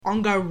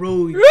Onga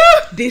Road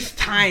this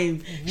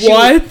time.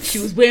 What? She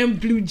was wearing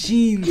blue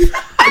jeans.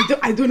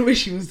 I don't know where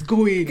she was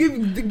going.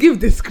 Give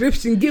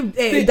description, give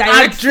The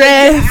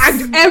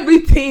address,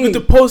 everything. With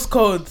the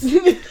postcodes.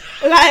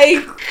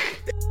 Like,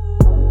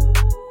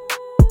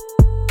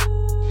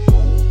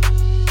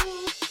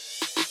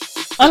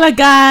 Hola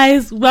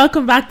guys,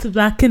 welcome back to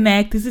Black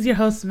Connect. This is your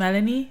host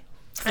Melanie.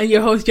 And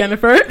your host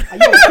Jennifer.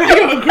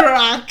 you're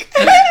crack.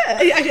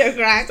 You're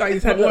crack. Sorry,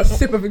 just had a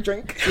sip of a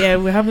drink. Yeah,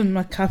 we're having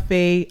my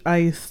cafe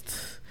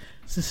iced.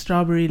 It's a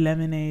strawberry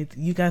lemonade.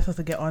 You guys have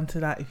to get onto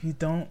that. If you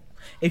don't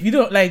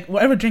like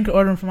whatever drink you're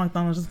ordering from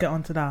McDonald's, just get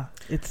onto that.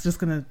 It's just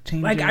gonna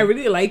change. Like, I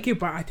really like it,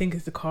 but I think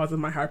it's the cause of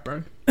my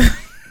heartburn.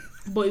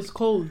 But it's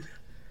cold.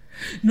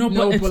 No,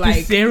 but it's like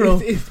the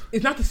syrup.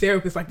 It's not the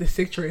syrup. It's like the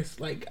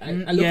citrus. Like I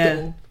looked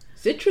it up.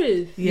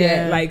 Citrus.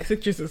 Yeah, like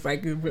citrus is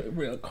like a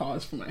real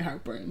cause for my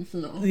heartburn.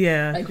 You know.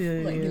 Yeah, like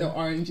you know,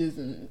 oranges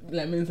and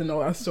lemons and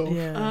all that stuff.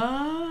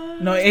 Yeah.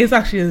 No, it's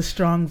actually a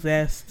strong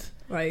zest,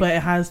 like, but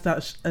it has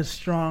that a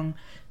strong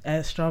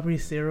strawberry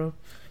syrup.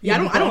 Yeah,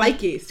 I don't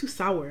like it. It's too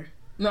sour.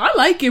 No, I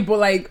like it, but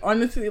like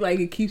honestly, like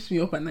it keeps me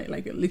up at night.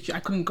 Like literally,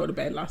 I couldn't go to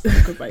bed last night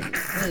because like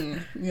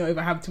you know, if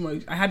I have too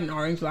much, I had an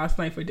orange last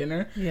night for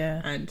dinner. Yeah,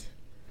 and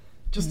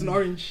just an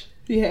orange.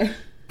 Yeah.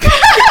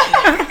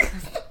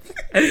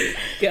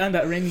 Get on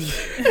that Remy.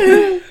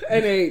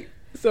 Anyway,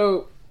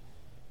 so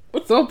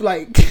what's up?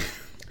 Like,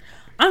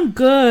 I'm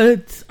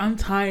good. I'm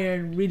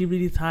tired. Really,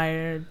 really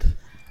tired.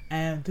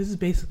 This is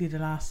basically the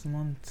last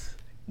month.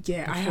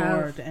 Yeah,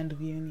 before the end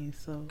of uni.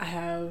 So I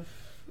have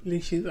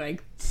literally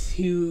like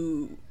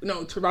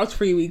about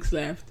 3 weeks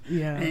left.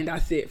 Yeah, and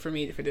that's it for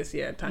me for this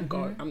year. Thank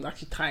God. I'm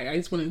actually tired. I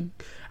just want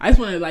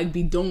to like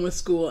be done with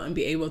school and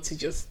be able to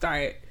just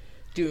start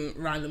doing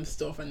random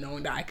stuff and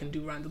knowing that I can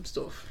do random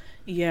stuff.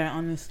 Yeah,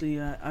 honestly,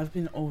 I've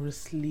been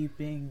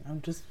oversleeping.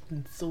 I've just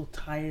been so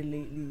tired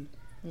lately.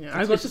 Yeah,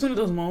 it's just one of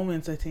those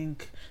moments. I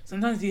think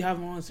sometimes you have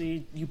moments where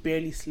you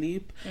barely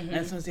sleep, and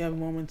sometimes you have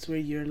moments where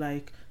you're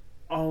like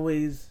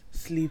always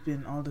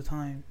sleeping all the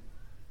time.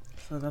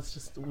 So that's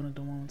just one of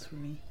the moments for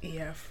me.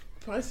 Yeah,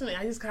 personally,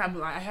 I just have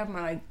I have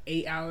my like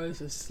 8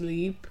 hours of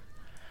sleep,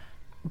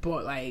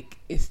 but like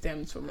it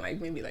stems from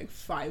like maybe like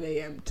 5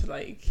 a.m. to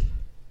like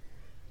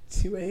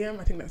 2 a.m.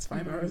 I think that's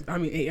 5 hours. I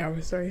mean 8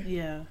 hours. Sorry.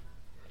 Yeah.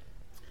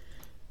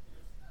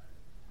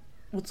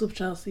 What's up,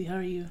 Chelsea? How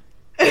are you?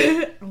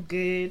 I'm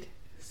good.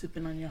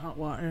 Sipping on your hot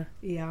water.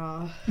 Yeah.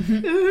 All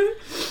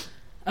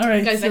right.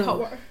 You guys like hot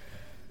water?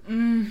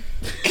 You're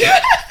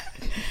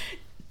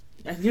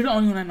the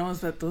only one I know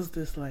that does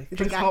this. Like,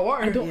 drink hot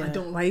water. I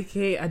don't like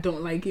it. I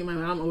don't like it. My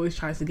mom always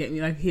tries to get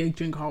me like, here,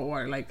 drink hot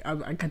water. Like, I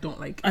don't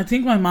like it. I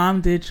think my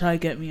mom did try to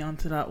get me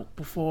onto that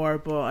before,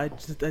 but I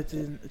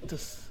didn't.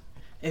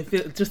 It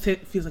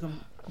feels like I'm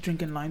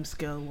drinking lime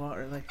scale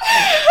water. Like,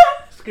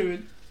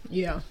 screwed.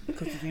 Yeah,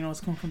 because it's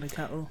come from the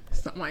kettle.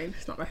 It's not mine.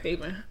 It's not my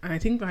favorite. And I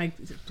think like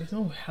there's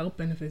no health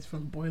benefits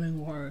from boiling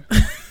water.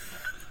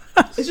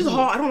 It's just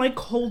hot. I don't like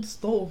cold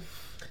stuff.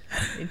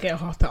 You get a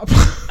hot tub.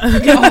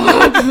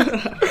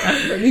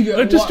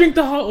 Or just drink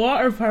the hot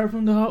water apart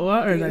from the hot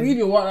water. Like, leave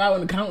your water out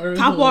on the counter.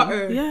 Tap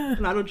water. Yeah.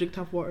 No, I don't drink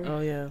tap water. Oh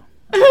yeah.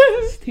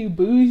 It's too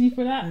bougie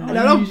for that. I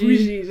don't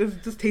bougie.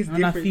 It just tastes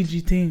different. Not Fiji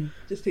thing.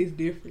 Just tastes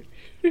different.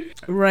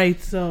 Right.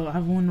 So I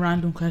have one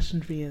random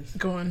question for you.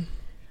 Go on.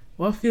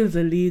 What feels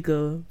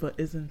illegal but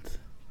isn't?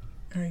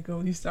 There you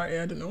go. You start.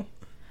 I don't know.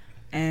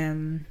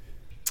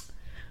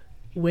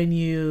 When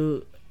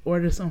you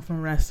order something from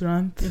a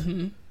restaurant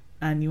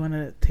and you want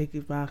to take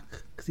it back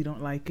because you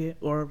don't like it,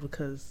 or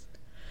because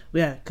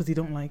you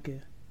don't like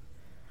it.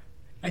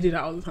 I do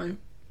that all the time.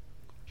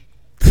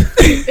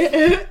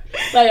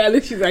 Like I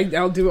literally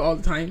I'll do it all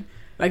the time.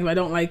 Like if I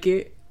don't like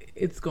it,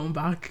 it's going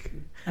back.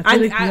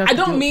 I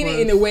don't mean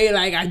it in a way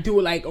like I do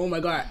it like, oh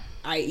my God,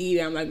 I eat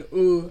it. I'm like,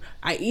 oh,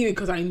 I eat it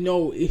because I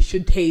know it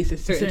should taste a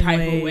certain type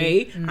of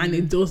way, and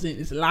it doesn't.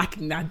 It's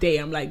lacking that day.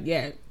 I'm like,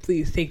 yeah,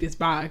 please take this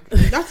back.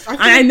 And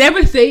I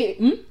never say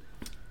it.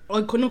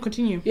 Oh, no,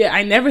 continue. Yeah,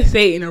 I never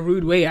say it in a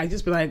rude way. I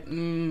just be like,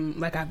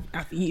 like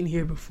I've eaten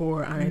here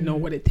before, and I know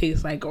what it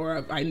tastes like,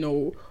 or I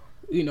know,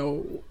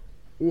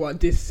 what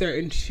this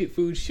certain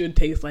food should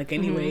taste like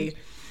anyway.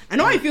 I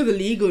know I feel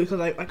illegal because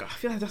like I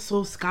feel like that's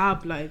so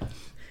scab, like.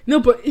 No,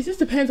 but it just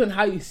depends on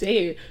how you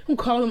say it. Don't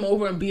call them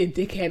over and be a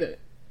dickhead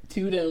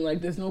to them.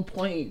 Like, there's no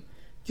point.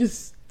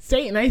 Just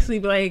say it nicely,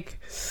 be like,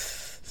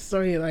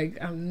 sorry, like,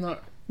 I'm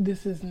not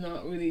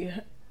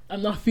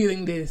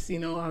feeling this,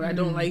 I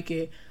don't like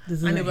it.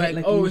 And they'll be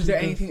like, oh, is there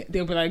anything?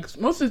 They'll be like,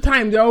 most of the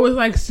time, they're always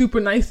like super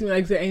nice to me,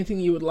 like, is there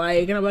anything you would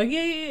like? And I'm like,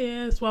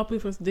 yeah, swap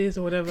it for this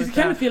or whatever. You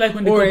kind of feel like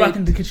when they go back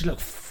in the kitchen, like,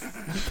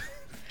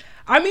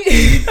 I mean,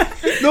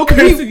 no,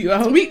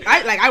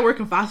 I work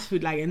in fast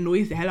food. Like, it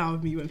annoys the hell out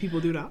of me when people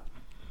do that.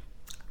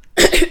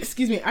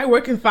 Excuse me, I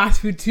work in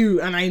fast food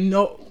too, and I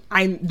know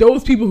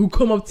those people who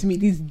come up to me,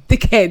 these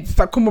dickheads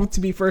that come up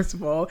to me, first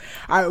of all,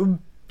 are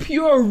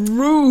pure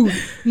rude,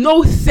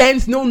 no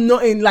sense, no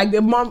nothing. Like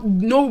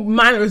no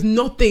manners,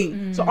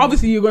 nothing. So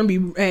obviously you're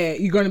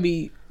gonna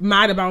be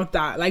mad about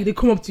that. Like they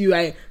come up to you,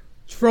 like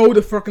throw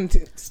the fucking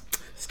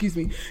excuse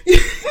me.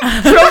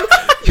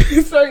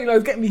 Sorry,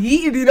 it's getting me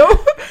heated,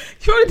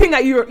 Show the thing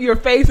at your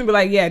face and be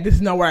like, yeah, this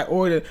is not what I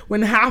ordered. When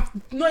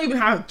not even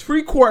half,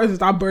 3/4 of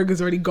that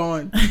burger's already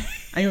gone.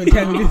 And you're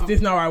telling me this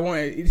is not what I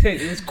wanted. It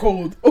said it was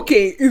cold.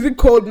 Okay, is it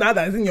cold now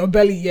that it's in your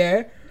belly?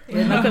 Yeah.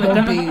 Not gonna lie.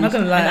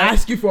 And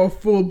ask you for a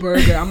full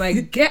burger. I'm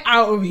like, get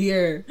out of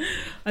here.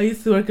 I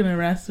used to work in a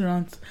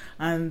restaurant,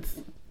 and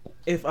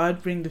if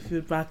I'd bring the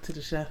food back to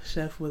the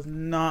chef was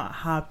not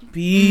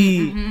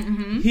happy.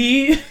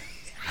 He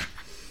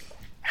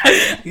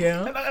yeah,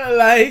 I'm not gonna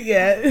lie,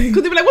 yeah,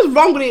 because they'd be like, what's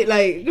wrong with it?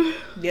 Like,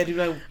 yeah, they'd be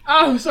like,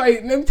 oh,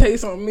 sorry, let me tell you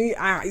something.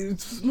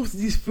 Most of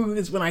these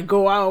foods when I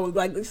go out,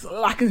 like, it's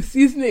lacking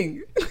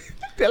seasoning.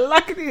 They're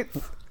lacking it.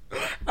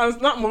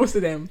 It's not most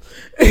of them.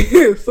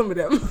 Some of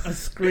them are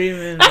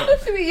screaming.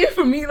 Actually, yeah,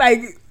 for me,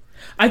 like,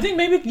 I think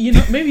maybe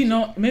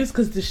it's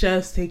because the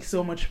chefs take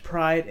so much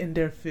pride in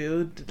their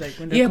food, like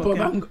when they're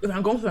cooking. But if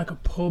I'm going to like a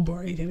pub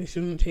or anything, they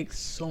shouldn't take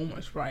so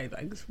much pride.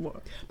 Like,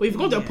 what? But if you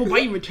go to a pub, why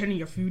are you returning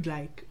your food?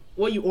 Like,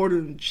 what you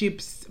ordering?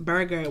 Chips,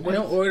 burger? I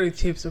don't order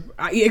chips.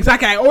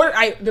 Exactly.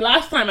 The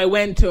last time I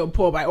went to a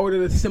pub, I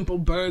ordered a simple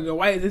burger.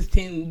 Why is this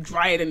thing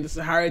drier than the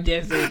Sahara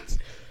Desert?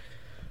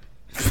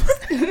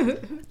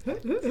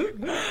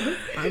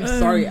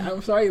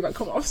 I'm sorry, but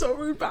come off so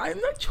rude, but I'm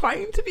not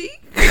trying to be.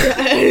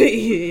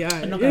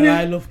 I'm not gonna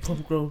lie, I love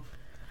pub grub.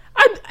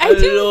 I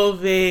do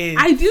love it.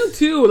 I do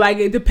too. Like,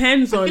 it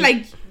depends on. I feel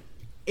like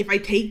if I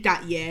take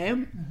that,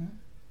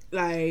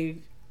 like,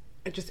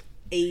 I just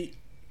ate.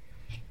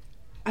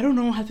 I don't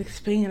know how to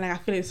explain it. Like, I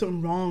feel like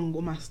something wrong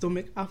with my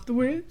stomach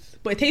afterwards.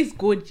 But it tastes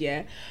good,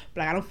 but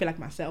like, I don't feel like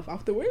myself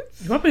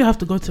afterwards. You probably have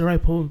to go to the right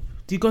pub.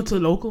 Do you go to a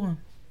local one?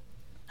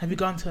 Have you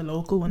gone to a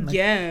local one? Like,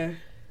 yeah.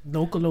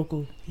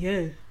 Local.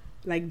 Yeah.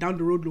 Like, down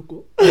the road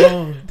local.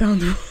 Oh. Down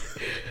the road.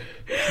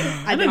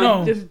 I don't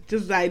know.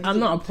 Just like... I'm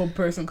not a pub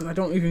person because I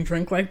don't even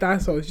drink like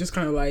that. So it's just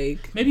kind of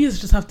like... Maybe you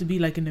just have to be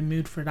like in the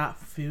mood for that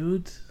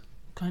food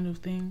kind of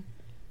thing.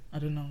 I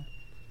don't know.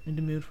 In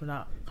the mood for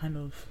that kind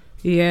of...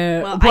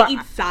 Yeah. Well, I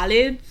eat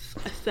salads,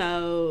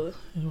 so...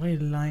 Why are you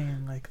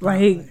lying like that?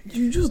 Like,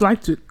 you just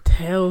like to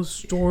tell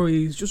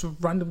stories, just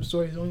random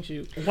stories, don't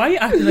you? Why are you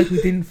acting like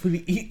we didn't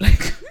fully eat?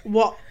 Like,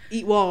 what?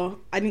 Eat what?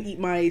 I didn't eat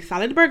my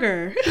salad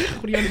burger.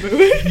 What are you on about?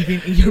 You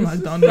didn't eat your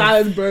McDonald's.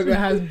 Salad burger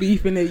has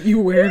beef in it, you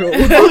weirdo.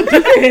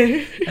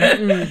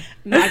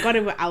 No, I got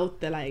it without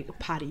the, like,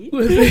 patty.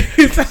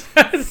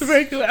 It's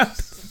very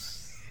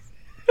close.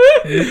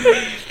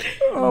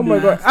 Oh my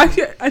god.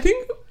 Actually,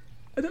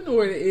 I don't know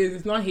where it is.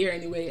 It's not here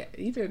anyway.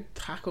 Either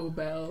Taco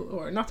Bell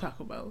or not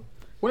Taco Bell.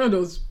 One of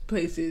those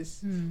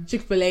places.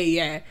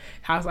 Chick-fil-A,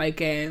 has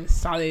like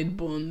salad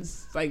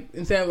buns. Like,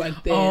 instead of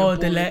like the buns,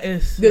 the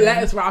lettuce. The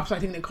lettuce wraps, I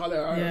think they call it,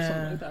 or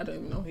something like that. I don't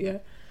even know. Yeah.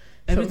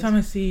 Every time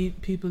I see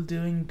people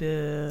doing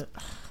the,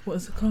 what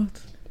is it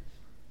called?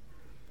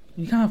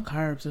 You can't have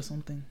carbs or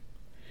something.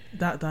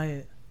 That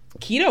diet.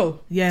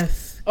 Keto.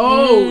 Yes.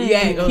 Oh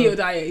yeah, keto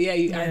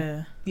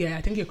diet. Yeah,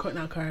 I think you're cutting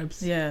out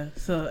carbs. Yeah.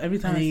 So every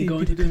time I see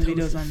people doing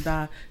videos on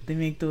that, they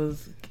make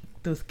those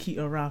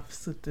keto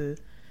wraps with the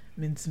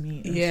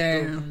mincemeat and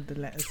stuff and the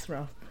lettuce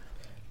wrap.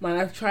 Man,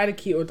 I've tried a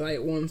keto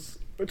diet once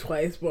or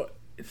twice, but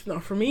it's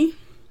not for me.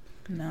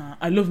 Nah,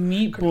 I love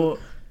meat, but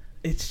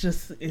it's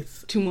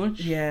too much.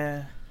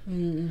 Yeah.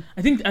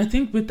 I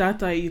think with that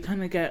diet, you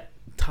kind of get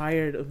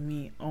tired of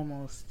meat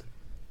almost.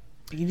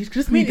 You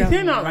just need that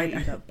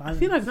I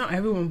feel like not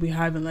everyone be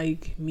having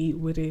like meat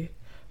with it.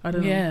 I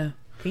don't know. Yeah.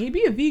 Can you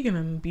be a vegan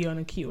and be on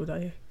a keto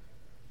diet?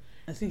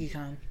 I think you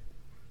can.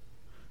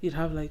 You'd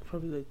have like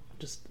probably like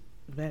just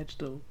veg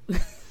though.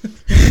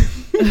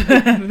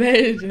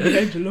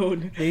 veg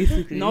alone.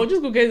 Basically. No,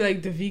 just go get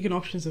like the vegan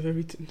options of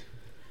everything.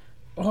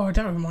 Oh,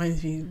 that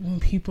reminds me, when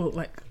people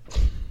like,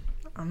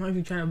 I'm not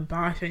even trying to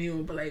bash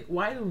anyone, but like,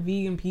 why do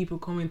vegan people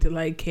come into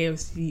like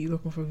KFC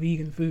looking for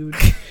vegan food?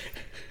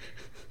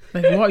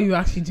 Like, what are you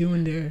actually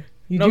doing there?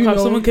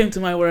 Someone came to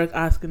my work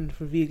asking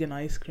for vegan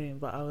ice cream,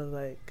 but I was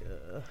like,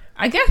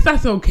 I guess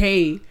that's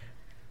okay.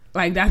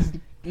 Like, that's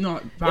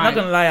not bad. I'm not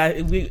gonna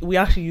lie, we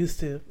actually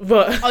used to.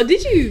 But oh,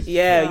 did you?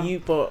 Yeah,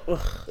 but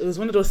it was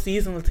one of those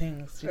seasonal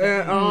things.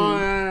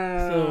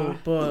 So,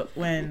 but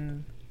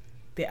when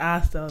they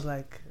asked, I was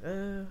like,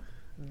 no.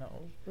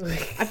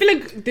 I feel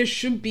like there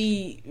should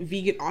be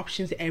vegan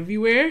options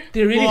everywhere.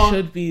 There really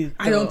should be. Though.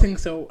 I don't think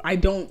so. I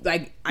don't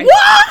like.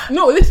 What?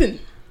 No,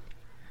 listen.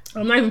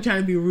 I'm not even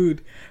trying to be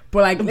rude,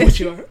 but like, but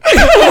you are.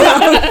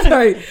 I'm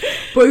sorry,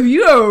 but if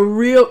you are a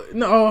real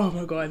oh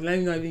my god, let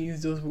me not even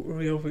use those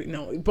real.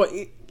 No, but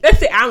let's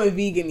say I'm a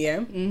vegan,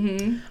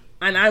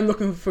 and I'm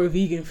looking for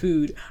vegan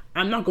food.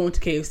 I'm not going to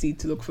KFC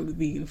to look for the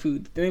vegan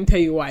food. Let me tell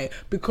you why.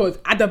 Because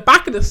at the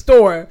back of the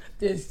store,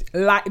 there's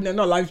not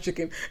live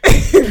chicken.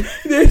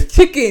 There's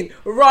chicken,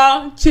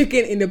 raw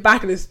chicken in the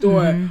back of the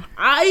store.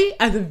 I,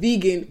 as a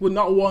vegan, would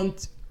not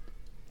want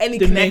any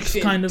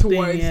connection kind of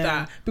towards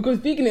that, because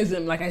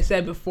veganism, like I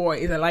said before,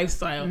 is a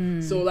lifestyle.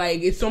 So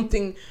like, it's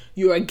something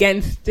you're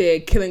against the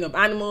killing of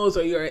animals,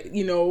 or you're,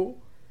 some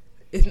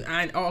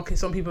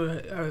people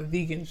are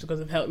vegans because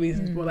of health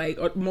reasons, but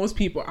like most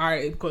people are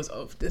because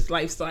of this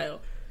lifestyle.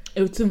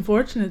 It's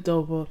unfortunate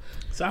though, but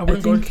so I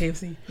wouldn't go to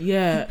KFC.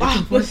 Yeah, it's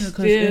unfortunate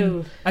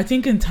because I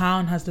think in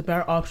town has the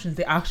better options.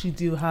 They actually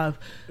do have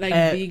like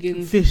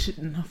vegan fish,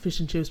 not fish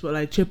and chips, but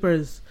like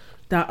chippers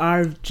that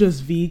are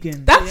just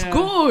vegan. That's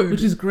good,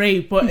 which is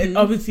great. But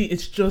obviously,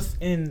 it's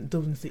just in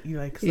Dublin City,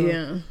 like so.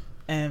 Yeah.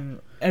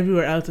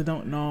 Everywhere else, I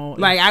don't know.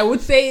 Like I would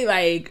say,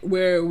 like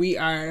where we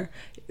are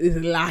is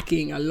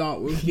lacking a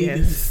lot with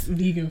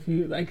vegan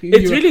food. Like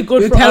it's really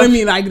good. You're telling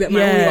me like that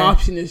my only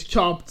option is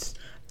chopped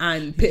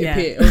and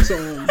pit or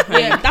something.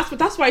 Yeah,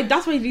 that's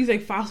why these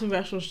like fast food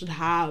restaurants should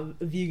have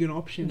vegan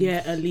options.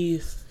 Yeah, at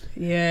least.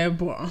 Yeah,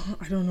 but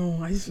I don't know.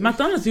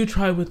 McDonald's do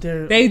try with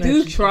their. They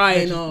do try,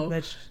 you know,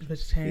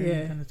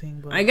 vegetarian kind of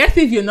thing. But I guess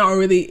if you're not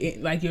really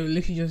like you're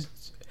literally just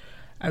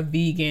a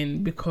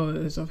vegan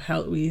because of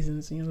health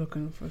reasons and you're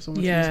looking for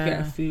someone to just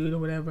get food or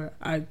whatever,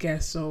 I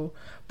guess so.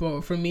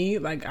 But for me,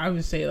 like I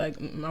would say, like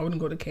I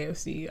wouldn't go to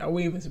KFC. I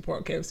wouldn't even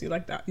support KFC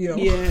like that, you know.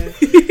 Yeah.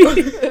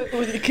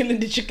 Or you're killing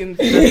the chickens.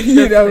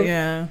 You know.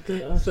 Yeah.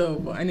 So,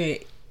 but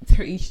anyway,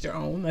 to each their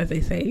own, as they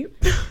say.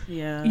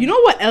 Yeah. You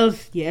know what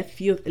else? Yeah,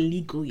 feels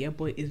illegal. Yeah,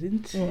 but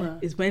isn't. Yeah.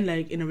 Is when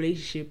like in a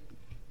relationship,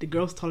 the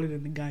girl's taller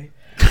than the guy.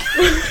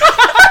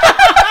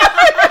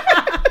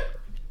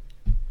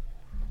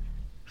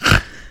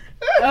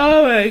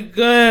 Oh my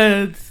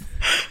god.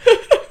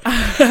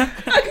 I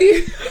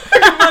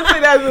can't say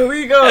that's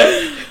illegal.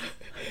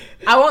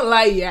 I won't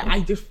lie,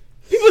 I just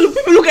people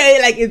look at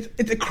it like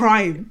it's a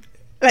crime.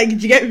 Like, do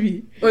you get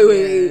me?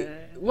 Wait.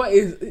 What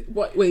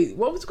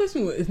was the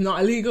question? It's not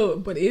illegal,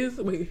 but is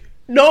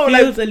no,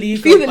 feels like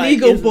illegal, feels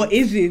illegal, but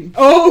isn't.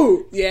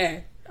 Oh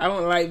yeah. I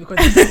won't lie because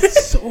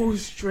it's so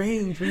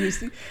strange when you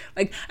see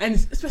like, and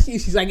especially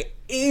if she's like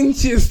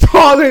inches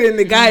taller than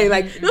the guy.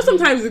 Like, you know,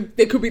 sometimes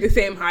they could be the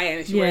same height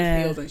and she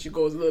wears heels and she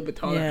goes a little bit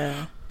taller.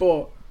 Yeah.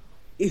 But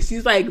if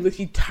she's like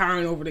literally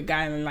towering over the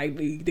guy and like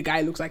the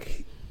guy looks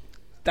like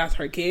that's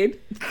her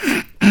kid,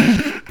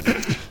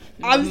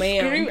 I'm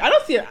screaming. I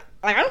don't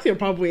see a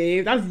problem with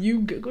it. That's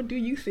you. Go do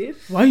you,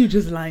 sis. Why are you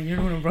just lying? You're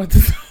the one who brought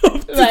this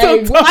up. Like,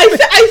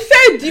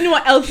 I said, do you know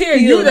what else here?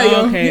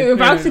 You're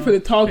vouching for the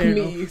talk fair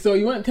me. enough. So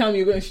you want to tell me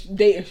you're going to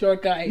date a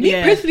short guy? Me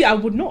personally, I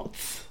would not.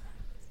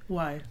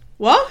 Why?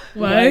 What?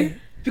 Why?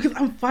 Because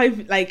I'm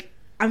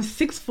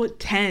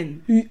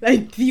 6'10".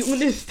 Like, do you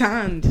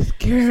understand?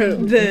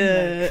 Girl. Do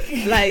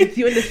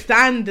you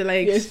understand the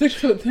like? Yeah,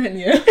 6'10",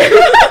 yeah.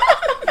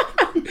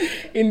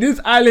 In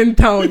this island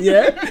town,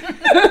 yeah.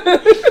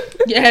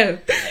 Yeah.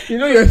 You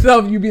know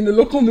yourself, you be in the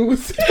local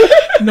news.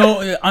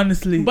 No,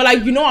 honestly. But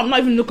like, you know, I'm not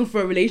even looking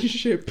for a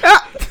relationship.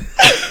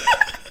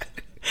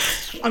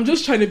 I'm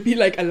just trying to be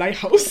like a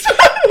lighthouse.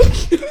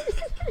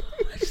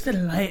 Just a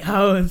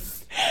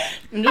lighthouse.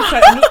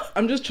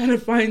 I'm just trying to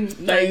find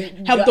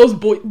help those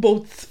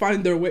boats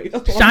find their way.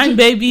 That's what shine,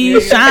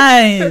 baby,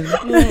 shine. As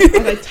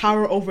I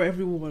tower over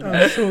everyone.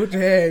 I'm so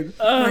dead.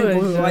 Oh,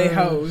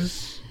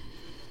 lighthouse.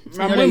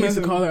 My mom used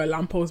to call her a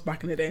lamppost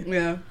back in the day.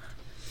 Yeah.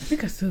 I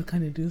think I still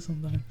kind of do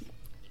sometimes.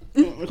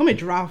 Call me a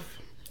giraffe.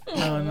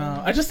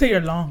 No. I just say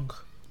you're long.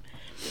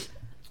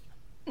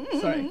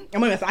 Sorry.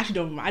 I actually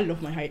don't. I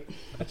love my height.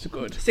 That's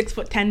good.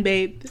 6'10",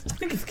 babe. I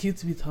think it's cute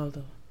to be tall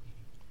though.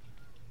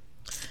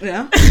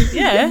 Yeah.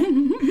 Yeah.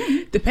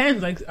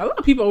 Depends. Like a lot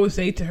of people always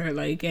say to her,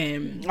 like, I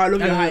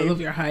love your height. I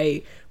love your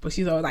height. But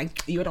she's always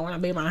like, you don't want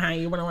to be my height.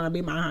 You don't want to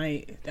be my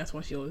height. That's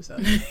what she always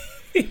says.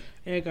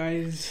 Yeah,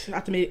 guys.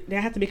 They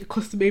had to make a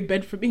custom-made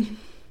bed for me.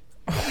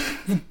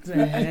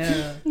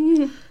 Yeah.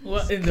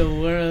 What in the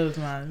world,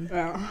 man?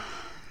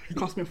 It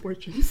cost me a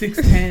fortune.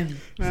 6'10".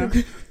 Yeah.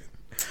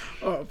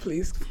 Oh,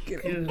 please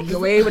get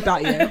away with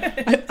that,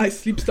 yeah. I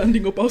sleep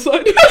standing up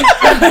outside.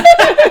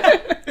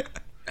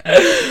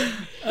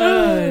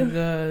 Oh my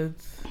god.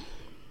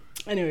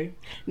 Anyway,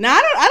 now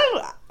I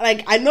don't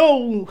like. I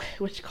know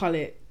what you call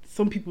it.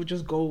 Some people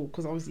just go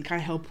because obviously you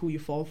can't help who you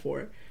fall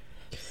for.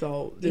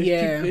 So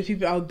there's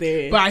people out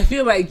there. But I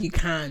feel like you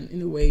can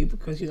in a way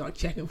because you're not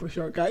checking for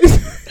short guys.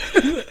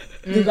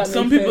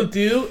 Some people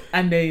do,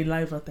 and they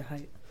lie about their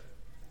height.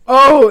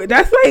 Oh,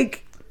 that's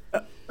like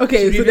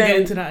okay. Should so we then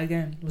get into that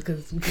again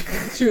because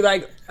true,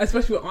 like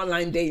especially with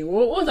online dating.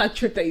 What was that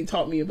trick that you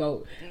taught me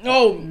about?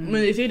 Oh, when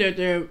they say that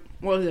they're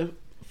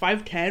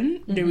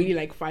 5'10", they're really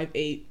like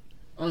 5'8"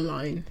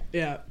 online.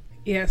 Yeah,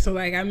 so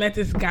like I met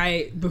this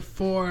guy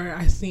before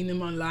I seen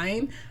him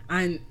online,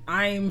 and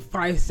I'm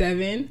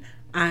 5'7",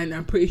 and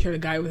I'm pretty sure the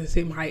guy was the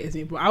same height as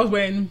me. But I was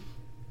wearing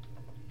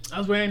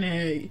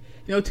a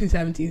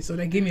 270, so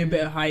they give me a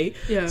bit of height.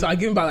 Yeah. So I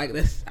give him about like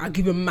this. I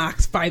give him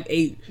max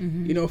 5'8".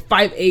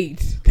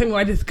 5'8". Tell me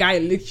why this guy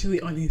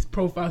literally on his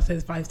profile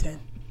says 5'10".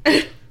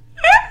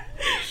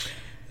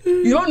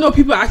 You don't know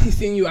people are actually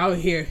seeing you out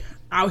here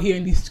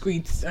in these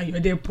streets, and you're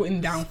there putting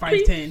down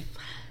 5'10".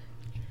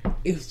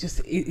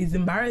 It's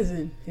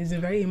embarrassing. It's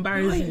very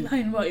embarrassing. Why are you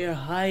lying about your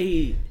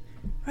height?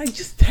 Like,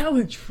 just tell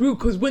the truth,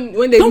 because when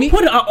they don't meet,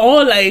 put it at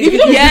all. Like, if you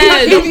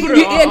don't, don't put it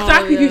at all,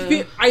 exactly. yeah. If you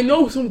feel, I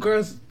know some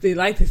girls they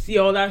like to see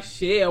all that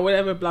shit or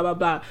whatever, blah blah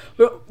blah.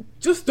 But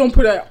just don't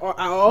put it at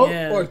all,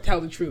 or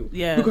tell the truth.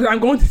 Yeah. Because I'm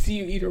going to see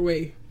you either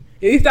way.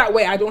 least that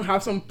way I don't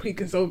have some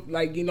preconceived,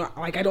 like, you know,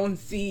 like I don't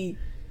see,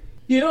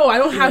 you know, I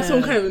don't have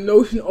some kind of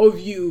notion of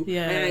you.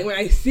 Yeah. And like, when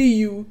I see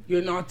you,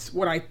 you're not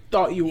what I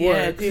thought you were.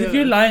 Yeah, because if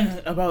you're lying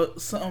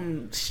about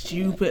something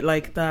stupid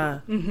like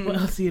that, what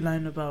else are you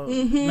lying about?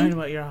 Lying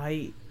about your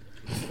height.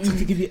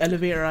 To give you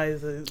elevator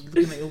eyes,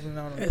 looking like open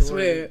down. I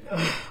swear.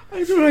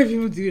 I don't know if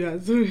people do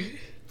that. Sorry.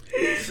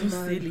 So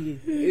silly.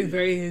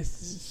 It's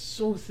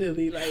so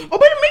silly. Like, but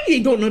maybe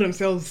they don't know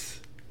themselves.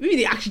 Maybe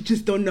they actually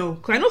just don't know.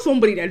 Because I know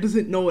somebody that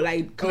doesn't know.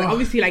 Like, cause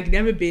obviously, like,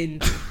 never been.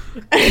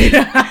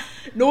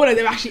 No one has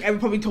ever actually ever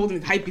probably told him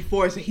his height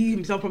before. So he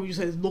himself probably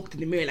just has looked in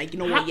the mirror, like, you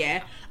know what?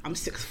 Yeah, I'm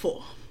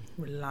 6'4".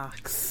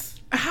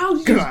 Relax. How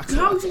did you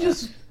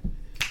just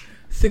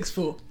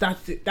 6'4"?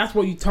 That's it. That's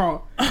what you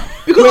thought.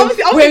 Because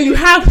obviously, when you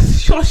have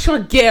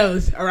short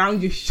girls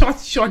around you,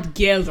 short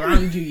girls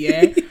around you,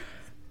 yeah,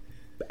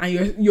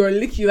 and you're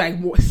literally like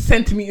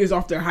centimeters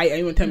off their height, and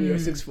you want to tell me you're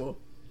 6'4"?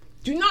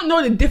 Do you not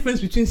know the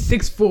difference between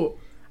 6'4"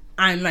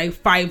 and like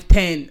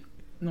 5'10"?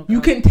 No, you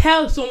can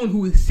tell someone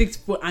who is 6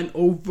 foot and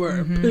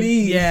over.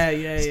 Please,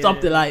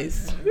 stop the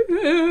lies.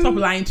 Stop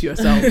lying to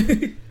yourself.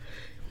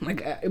 My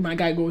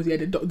guy goes,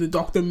 the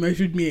doctor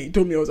measured me and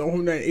told me I was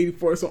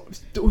 184. So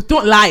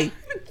don't lie.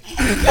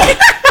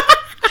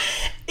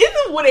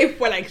 Isn't what if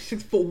we're like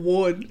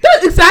 6'1"?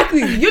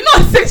 Exactly. You're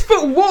not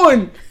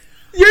 6'1".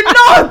 You're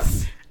not.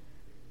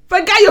 For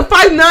a guy, you're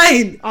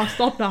 5'9". Oh,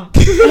 stop that.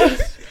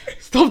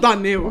 Stop that,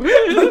 Neil.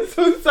 I'm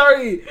so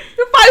sorry.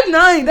 You're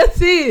 5'9".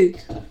 That's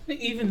it.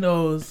 Even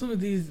though some of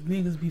these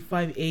niggas be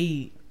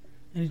 5'8",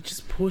 and you're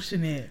just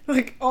pushing it.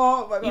 Like,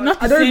 oh my god.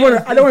 I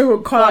don't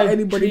even call out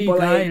anybody, but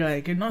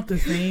like you're not the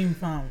same,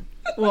 fam.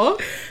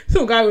 What?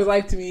 Some guy was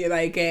like to me,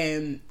 like,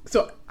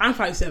 so I'm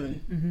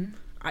 5'7".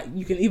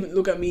 You can even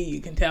look at me,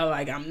 you can tell,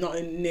 like, I'm not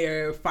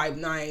near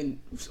 5'9",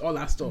 all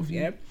that stuff,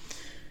 yeah?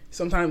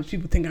 Sometimes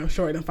people think I'm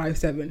shorter than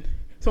 5'7".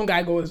 Some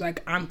guy goes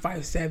like, I'm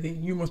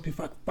 5'7", you must be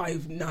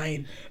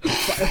 5'9",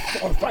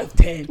 or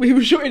 5'10". Well, he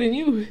was shorter than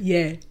you.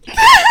 Yeah.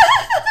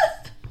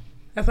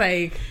 That's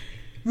like,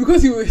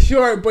 because he was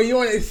short, but you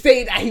want to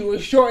say that he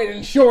was shorter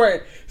than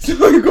short.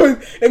 So he goes,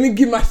 let me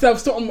give myself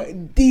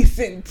something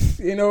decent,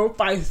 you know,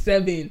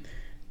 5'7".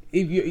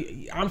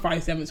 I'm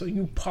 5'7", so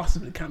you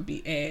possibly can't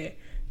be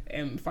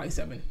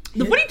 5'7".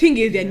 The funny thing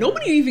is that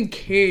nobody even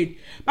cared.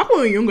 Back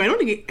when we were younger, I don't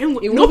think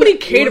nobody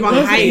cared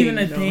about height. Even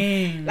a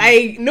thing.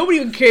 Like, nobody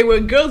even cared.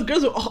 When girls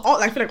were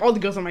all, I feel like all the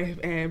girls on my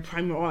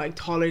prime were all like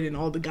taller than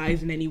all the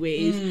guys in any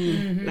ways.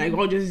 Like,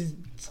 all just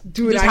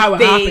doing just how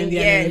it happened.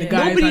 Yeah, the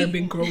guys had a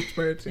big growth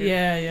spurt.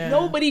 Yeah.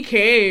 Nobody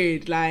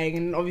cared. Like,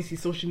 and obviously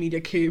social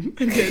media came,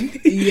 and then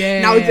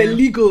now it's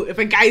illegal. If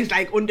a guy's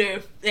like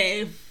under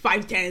 5'10",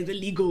 it's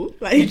illegal.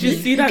 Like, did you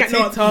see that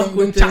TikTok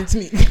with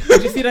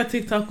Did you see that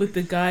TikTok with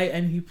the guy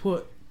and he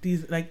put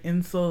these like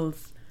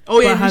insults? Oh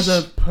yeah, has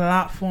a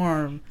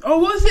platform. Oh,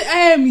 was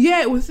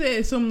it? Was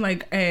it some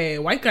like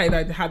white guy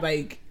that had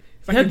like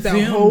he had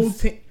the whole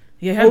thing?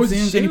 Yeah, he had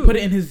zooms and he put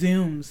it in his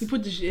zooms. He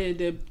put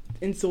the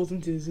insults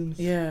into his zooms.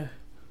 Yeah.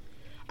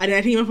 And then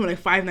I think he went from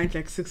like 5'9" to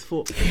like 6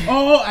 foot.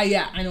 Oh,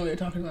 yeah, I know what you're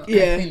talking about.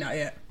 Yeah. I've seen that,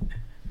 yeah.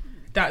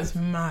 That's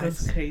mad.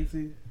 That's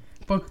crazy.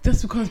 But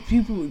just because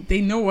people,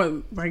 they know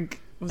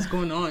what's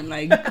going on.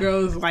 Like,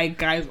 girls like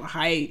guys with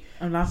height.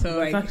 I'm laughing. So,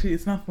 like,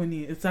 it's not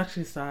funny. It's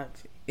actually sad.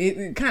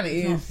 It kind of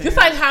is. Just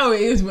like how it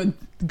is with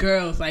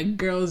girls. Like,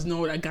 girls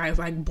know that guys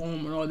like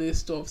bomb and all this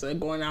stuff. So they're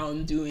going out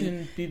and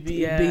doing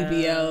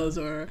BBLs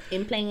or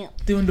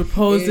doing the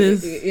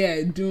poses.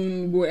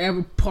 Doing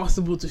whatever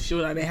possible to show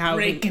that they have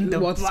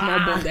what small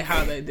bone they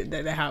have that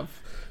they have.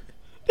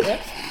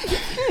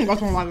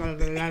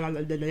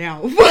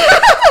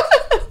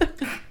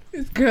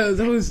 This girl's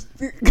always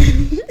I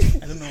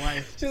don't know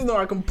why. She doesn't know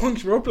I can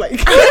punch rope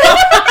like.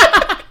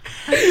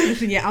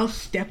 Listen, I'll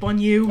step on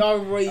you. All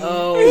right.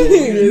 Oh,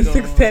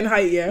 6'10"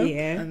 height, yeah.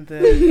 And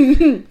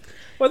then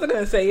what was I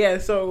gonna say? Yeah,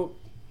 so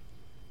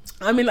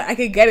I mean, like, I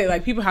could get it.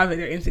 Like, people have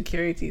their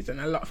insecurities, and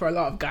for a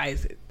lot of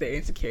guys, their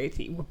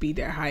insecurity would be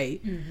their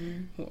height.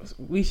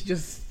 We should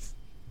just,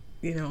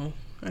 I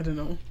don't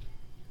know.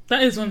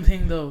 That is one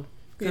thing, though,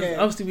 because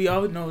obviously we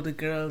all know the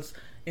girls'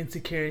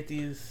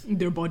 insecurities,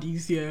 their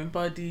bodies.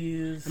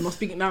 Bodies. I'm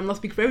not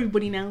speaking for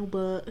everybody now,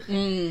 but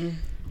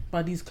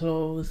bodies,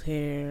 clothes,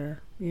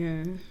 hair.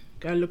 Yeah,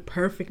 gotta look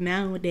perfect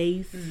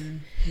nowadays.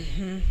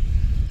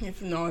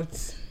 If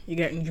not, you're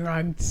getting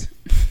dragged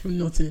for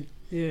nothing.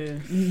 Yeah,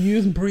 you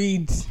use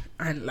breeds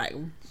and like,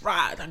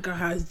 right, that girl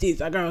has this,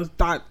 that girl has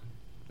that.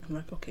 I'm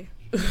like, okay.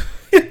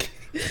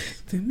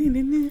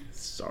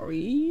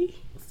 Sorry.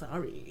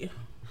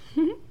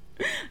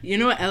 You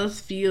know what else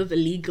feels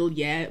illegal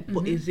yet,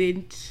 but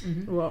isn't?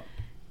 What?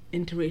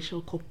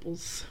 Interracial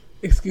couples.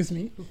 Excuse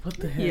me? What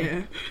the hell?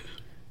 Yeah.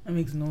 That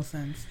makes no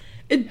sense.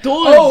 It does.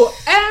 Oh,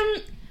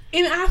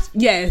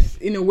 yes,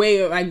 in a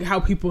way, like how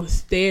people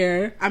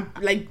stare and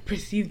like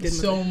perceive them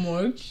so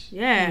much.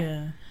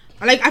 Yeah.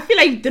 Like, I feel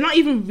like they're not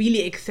even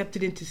really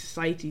accepted into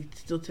society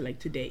still to like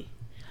today.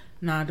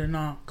 Nah, they're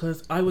not.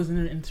 Because I was in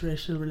an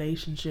interracial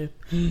relationship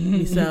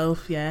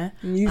myself, yeah.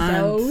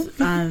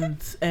 Myself.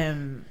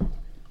 And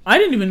I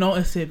didn't even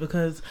notice it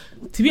because,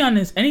 to be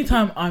honest,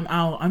 anytime I'm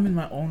out, I'm in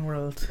my own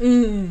world.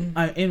 I'm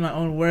in my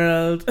own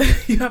world.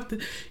 You have to.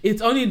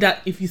 It's only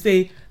that if you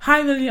say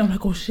hi, Lily, I'm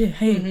like, oh shit,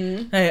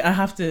 hey, like, I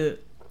have to,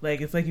 like,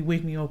 it's like you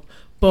wake me up.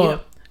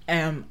 But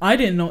I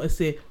didn't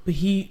notice it, but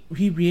he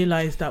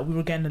realized that we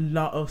were getting a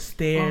lot of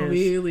stares. Oh,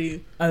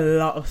 really? A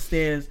lot of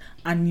stares,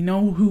 and you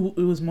know who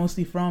it was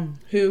mostly from?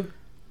 Who?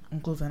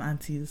 Uncles and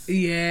aunties.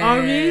 Yeah. Oh,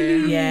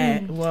 really? Yeah,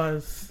 it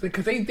was.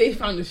 Because they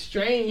found it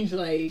strange.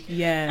 Like,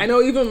 yeah. I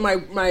know even my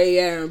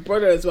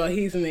brother as well,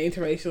 he's in an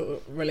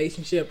interracial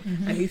relationship,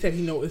 and he said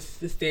he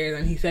noticed the stares,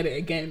 and he said it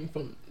again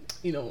from,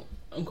 you know,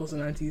 uncles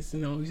and aunties, you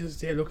know, he's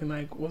just there looking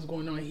like, what's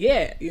going on?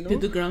 Yeah, you know.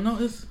 Did the girl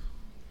notice?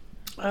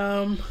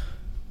 I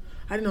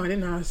don't know, I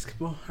didn't ask,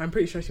 but I'm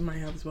pretty sure she might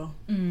have as well.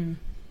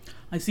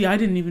 I see, I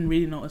didn't even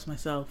really notice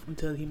myself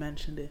until he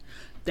mentioned it.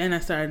 Then I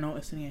started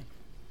noticing it.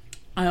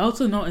 I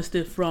also noticed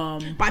it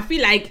from... But I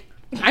feel like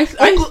I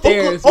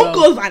stare as well,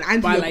 uncles and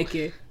aunties. but I like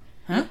it.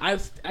 Huh?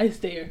 I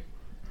stare.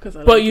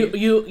 But like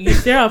you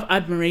stare off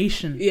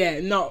admiration.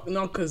 Yeah, not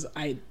because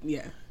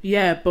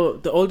Yeah,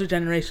 but the older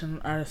generation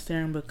are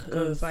staring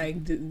because like,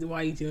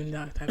 why are you doing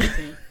that type of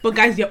thing? But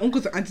guys, your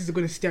uncles and aunties are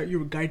gonna stare at you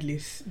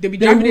regardless. They'll be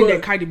driving in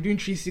their car, they'll be doing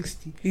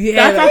 360.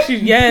 Yeah, that's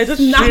actually that's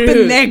snap true.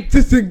 the neck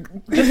just take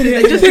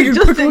a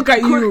quick look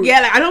at you.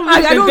 Yeah, like I don't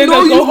They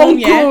know don't go you, home uncle.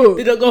 yet.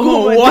 They don't go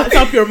home. What's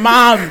up, your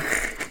mom?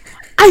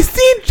 I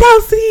seen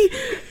Chelsea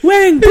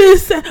wearing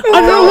this on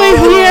her way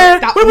here.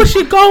 Where was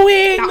she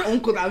going? That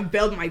uncle that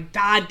bailed my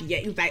dad, yeah,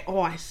 he was like, oh,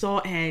 I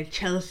saw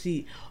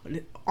Chelsea on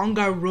the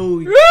Ongar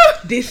Road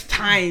this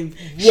time.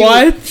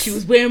 She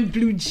was wearing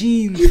blue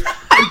jeans.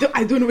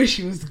 I don't know where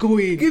she was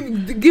going.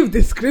 Give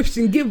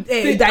description, give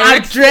the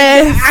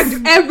address,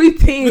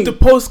 everything with the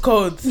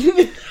postcodes.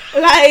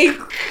 Like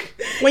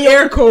when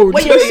air code.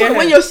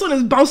 When your son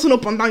is bouncing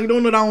up and down, you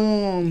don't know that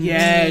one.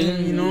 Yeah,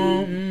 you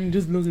know,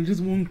 just looking,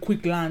 just one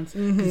quick glance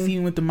to see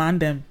him with the man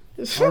them.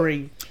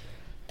 Sorry.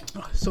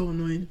 Oh, so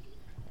annoying.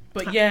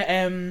 But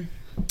yeah,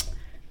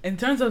 in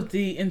terms of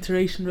the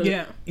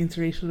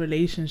interracial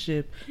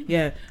relationship,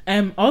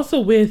 also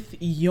with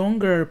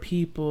younger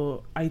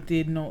people, I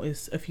did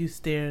notice a few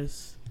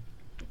stares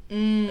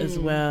as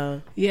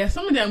well. Yeah,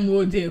 some of them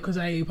will do because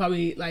I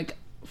probably like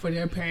for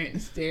their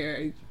parents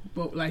they're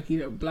both like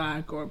either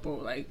black or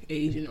both like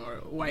Asian or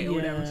white or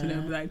whatever, so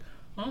they'll be like,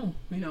 oh,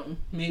 you know,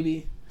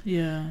 maybe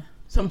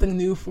something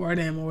new for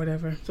them or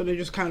whatever. So they're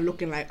just kind of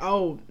looking like,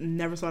 oh,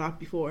 never saw that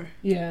before.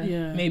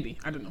 Yeah, maybe,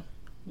 I don't know.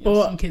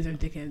 But some kids are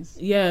dickheads.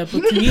 Yeah,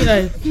 but to me,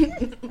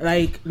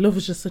 like love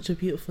is just such a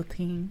beautiful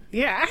thing.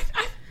 Yeah,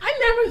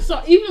 I never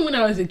saw, even when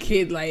I was a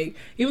kid, like,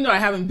 even though I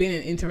haven't been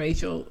in an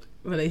interracial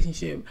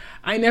relationship,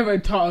 I never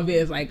thought of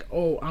it as like,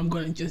 oh, I'm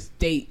gonna just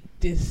date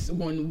this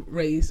one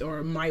race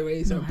or my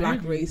race or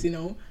black race, you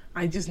know.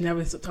 I just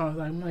never thought,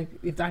 I'm like,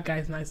 if that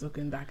guy's nice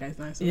looking, that guy's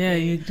nice looking. Yeah,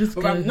 you just.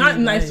 But I'm not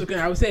nice looking.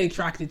 I would say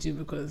attracted to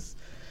because,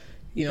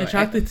 you know,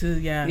 attracted to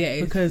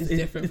because it's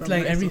different. It's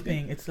like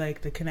everything. It's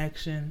like the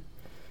connection.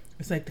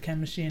 It's like the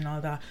chemistry and all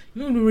that.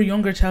 Even when we were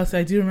younger, Chelsea,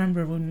 I do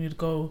remember when we'd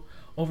go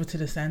over to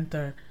the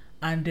centre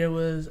and there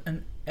was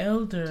an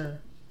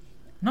elder,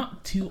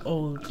 not too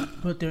old,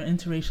 but they're an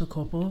interracial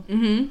couple.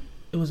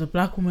 It was a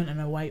black woman and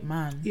a white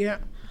man. Yeah.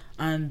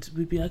 And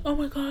we'd be like, oh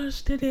my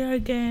gosh, they're there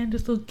again. They're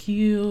so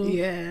cute.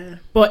 Yeah.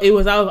 But it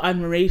was out of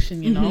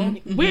admiration, you know?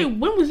 Wait,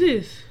 when was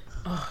this?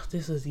 Oh,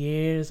 this was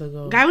years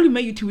ago. Guy only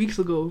met you 2 weeks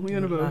ago. What are you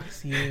on about?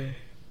 Last year.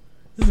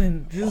 Oh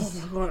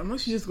my god, I'm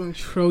actually just going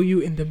to throw you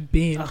in the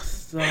bin. La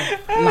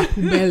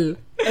poubelle.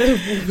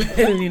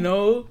 You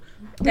know?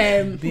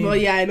 Well,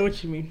 yeah, I know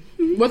what you mean.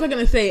 What was I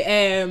going to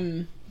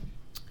say?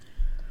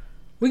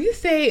 Would you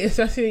say,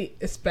 especially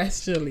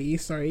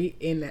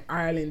in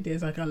Ireland,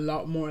 there's like a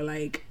lot more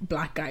like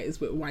black guys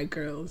with white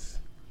girls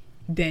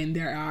than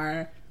there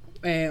are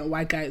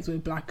white guys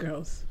with black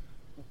girls?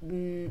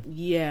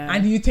 Yeah.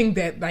 And do you think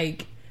that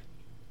like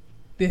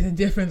there's a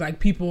difference, like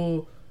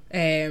people,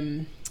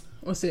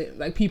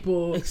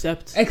 people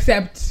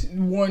accept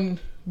one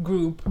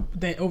group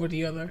than over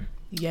the other?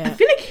 Yeah. I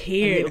feel like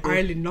here in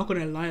Ireland, not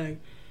gonna lie, like,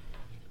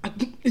 I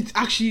think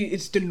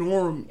it's the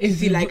norm to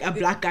see like a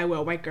black guy with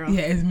a white girl.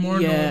 Yeah, it's more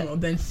normal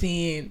than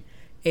seeing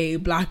a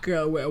black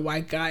girl with a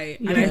white guy.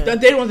 Yeah. And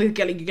they're the ones that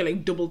get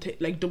like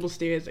double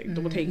stares, like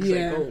double takes.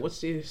 Yeah. Like, oh, what's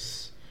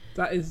this?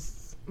 That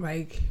is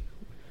like,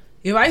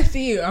 if I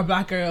see a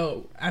black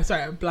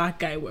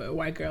guy with a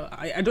white girl,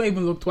 I don't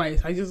even look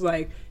twice. I just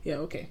like, yeah,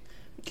 okay,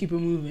 keep it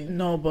moving.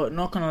 No, but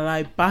not gonna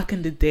lie, back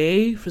in the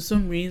day, for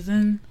some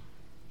reason,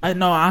 I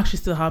know it actually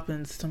still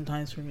happens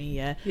sometimes for me.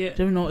 Yeah. Do you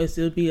ever notice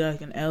it'll be like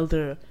an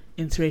elder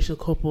interracial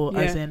couple,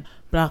 as in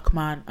black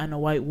man and a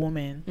white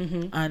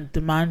woman, and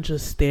the man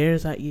just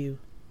stares at you.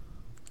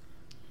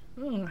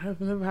 Oh, I've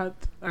never had.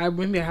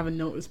 Maybe I haven't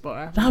noticed,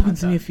 but that happened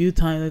to me a few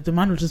times. Like, the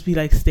man will just be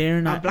like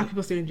staring at. Black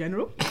people stare in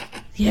general.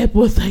 Yeah,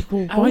 but it's like,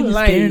 well, why are you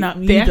staring at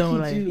me though?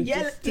 Like,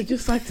 they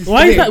just like to.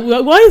 Why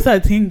is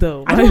that thing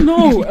though? I don't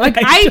know. Like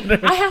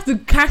I have to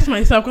catch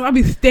myself because I'll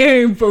be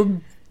staring for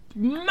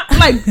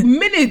like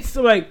minutes.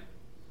 Like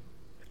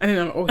And then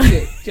I'm, oh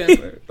shit,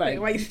 Jennifer. Like,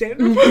 why you saying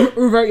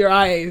revert your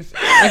eyes.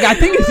 Like, I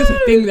think it's just a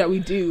thing that we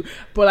do.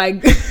 But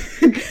like,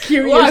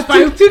 curious,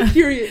 well, too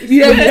curious.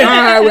 Yeah, we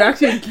are. We're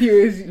actually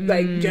curious,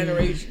 like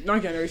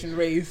generation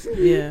race.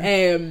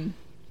 Yeah.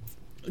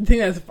 The thing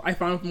that I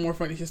found more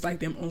funny is just like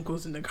them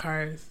uncles in the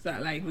cars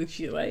that like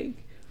literally like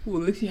who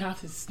literally have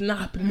to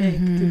snap neck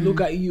to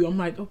look at you. I'm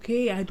like,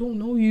 okay, I don't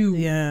know you.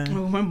 Yeah.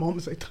 Oh, my mom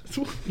is like that.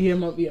 Yeah,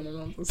 my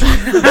mom.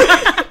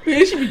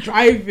 Then she'd be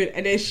driving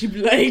and then she'd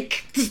be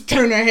like, just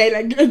turn her head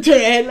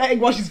like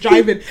while she's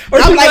driving. Or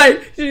I'm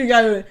like, she'd be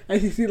driving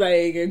and she see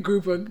like a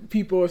group of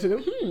people.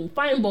 So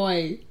fine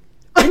boy.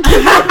 like,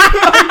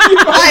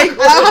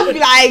 I'll be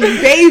like,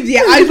 babe,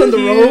 your eyes on the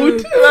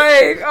road.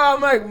 Like, I'm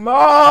like,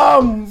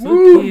 mom, So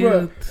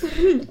move.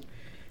 cute.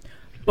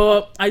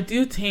 But I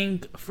do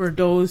think for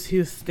those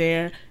who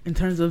stare in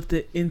terms of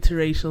the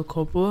interracial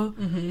couple,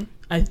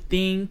 I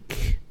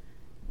think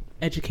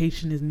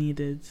education is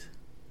needed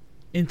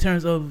in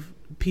terms of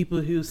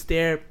people who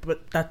stare,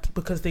 but that's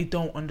because they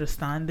don't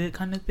understand it,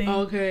 kind of thing.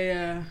 Okay,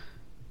 yeah.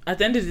 At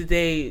the end of the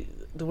day,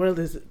 the world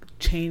is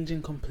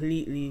changing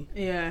completely.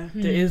 Yeah.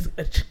 There is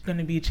going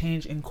to be a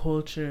change in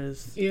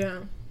cultures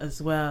as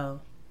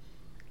well,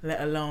 let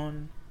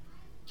alone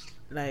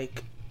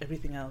like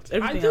everything else.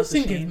 Everything else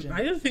is changing.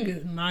 I just think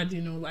it's mad,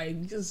 you know,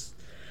 like just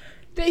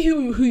date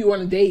who you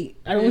want to date.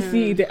 I don't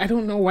see that. I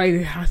don't know why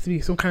there has to be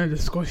some kind of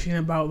discussion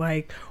about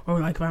like, or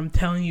like if I'm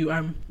telling you,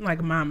 I'm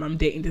like, mom, I'm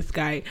dating this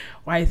guy.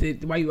 Why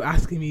are you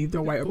asking me if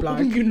they're white or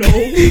black? You know.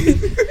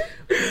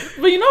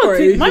 But you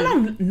know, my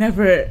mom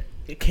never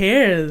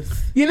cares.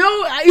 You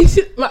know,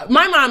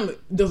 my mom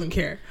doesn't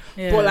care.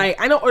 Yeah. But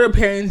like I know other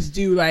parents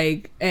do.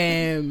 Like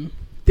they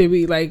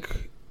be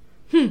like,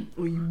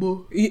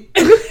 Oyibo.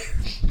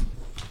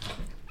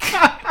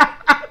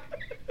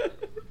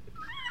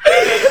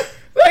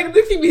 Like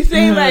they keep me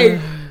saying like,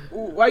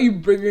 why you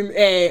bringing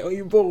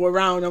Oyibo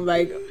around? I'm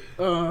like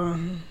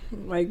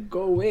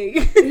go away.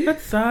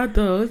 That's sad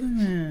though,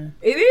 isn't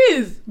it? It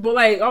is, but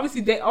like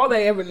obviously all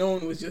they ever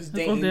known was just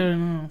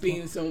dating,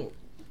 being some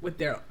with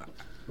their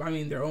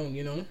own,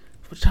 you know.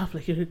 But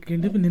like you're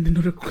living in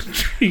another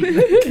country.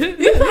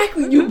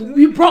 Exactly.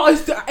 You brought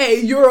us to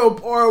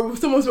Europe, or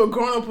some of us were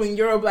growing up in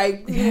Europe.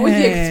 Like, what do you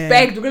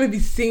expect? We're gonna be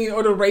seeing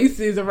other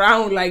races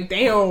around. Like,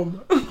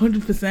 damn,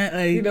 100%.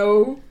 Like, you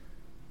know,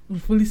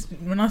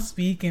 we're not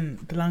speaking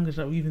the language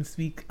that we even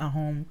speak at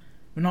home.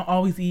 We're not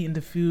always eating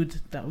the food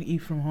that we eat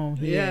from home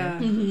here. Yeah.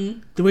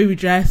 Mm-hmm. The way we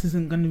dress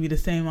isn't going to be the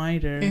same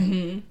either.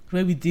 Mm-hmm. The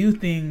way we do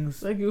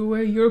things, like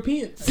we're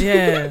Europeans.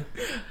 Yeah.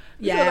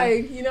 Yeah. So,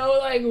 like, you know,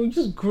 like we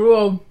just grew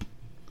up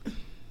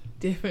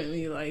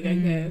differently. Like I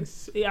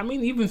guess. Yeah, I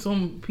mean, even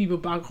some people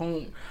back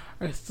home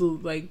are still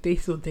like they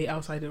still date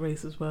outside the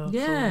race as well.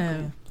 Yeah.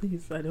 So,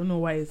 please, I don't know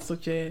why it's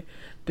such a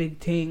big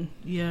thing.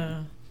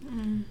 Yeah.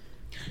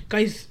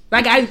 Guys,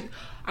 like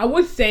I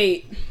would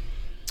say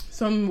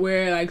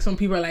somewhere like some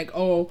people are like,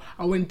 oh,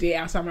 I wouldn't date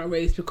outside my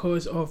race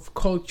because of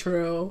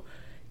cultural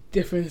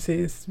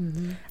differences.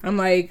 Mm-hmm. I'm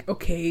like,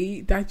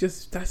 okay,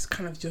 that's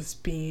kind of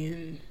just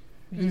being,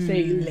 you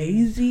say,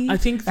 lazy. I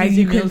think like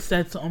Zizi Mills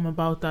said something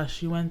about that.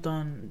 She went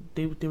on,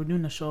 they were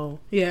doing a show.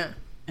 Yeah.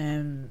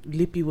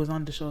 Lippy was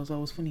on the show, so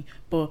it was funny.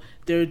 But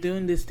they were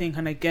doing this thing,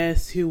 and I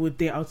guess who would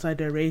date outside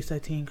their race, I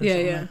think, or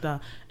something like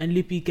that. And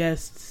Lippy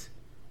guessed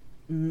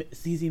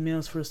Zizi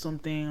Mills for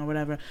something or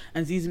whatever,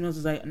 and Zizi Mills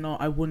is like, no,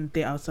 I wouldn't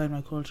date outside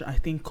my culture. I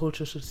think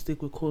culture should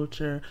stick with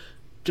culture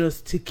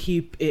just to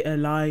keep it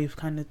alive,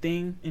 kind of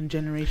thing, in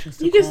generations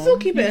to come. You can still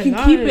keep it alive. You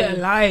can keep it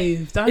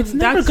alive. It's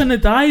never gonna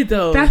die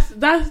though.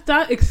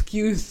 That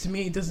excuse to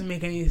me doesn't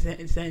make any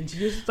sense.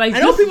 You just like, I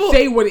know just people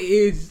say what it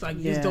is. Like,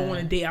 you just don't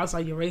want to date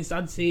outside your race.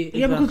 I'd say it.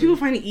 Yeah, because people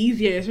find it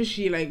easier,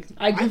 especially like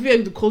I feel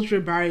like the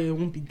cultural barrier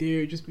won't be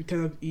there. Just be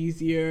kind of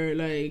easier.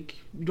 Like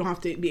you don't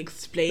have to be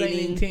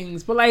explaining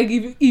things. But like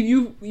if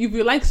you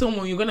like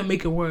someone, you're gonna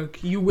make it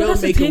work. You will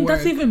make it work.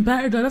 That's even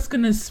better though. That's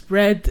gonna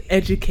spread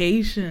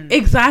education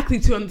exactly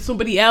to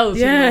somebody else.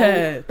 Yeah, you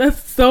know?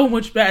 That's so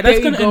much better.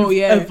 That's gonna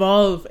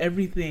evolve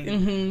everything.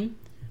 Mm-hmm. And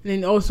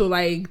then also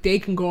like they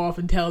can go off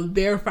and tell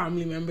their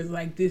family members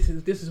like this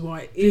is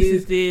what it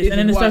is. This and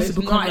then it starts to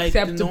become like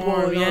acceptable. The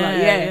norm.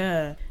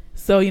 Yeah.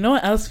 So you know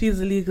what else feels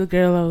illegal,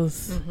 girl? I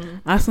was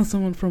asking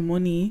someone for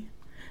money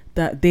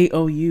that they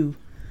owe you.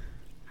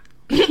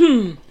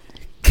 I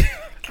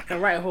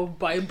can write a whole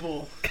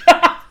Bible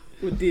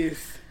with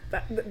this.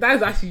 That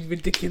is actually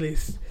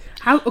ridiculous.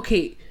 How?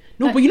 Okay,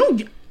 no, but you know,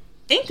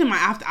 anytime I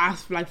have to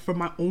ask for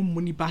my own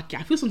money back,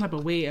 I feel some type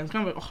of way. I'm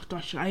kind of like, oh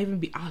gosh, should I even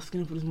be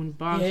asking for this money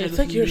back? Yeah, it's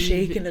like you're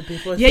shaking a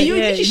bit. Yeah,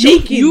 you're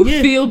shaking. You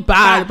feel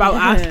bad about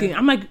asking.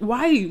 I'm like,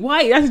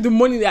 why? That's the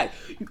money that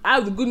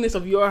out of the goodness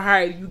of your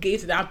heart you gave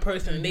to that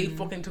person, and they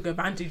fucking took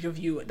advantage of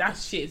you. That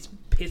shit's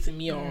pissing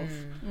me off.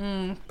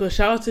 But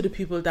shout out to the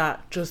people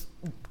that just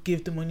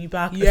give the money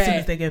back as soon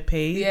as they get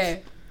paid. Yeah,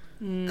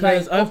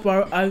 because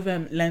I've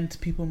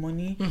lent people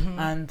money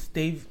and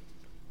they've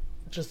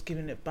just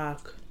given it back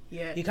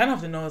Yeah. You kind of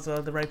have to know as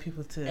well the right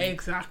people to.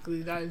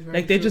 Exactly. That is very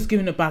like they're true. just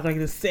giving it back like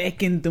the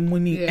second the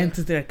money Yeah.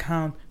 enters their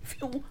account.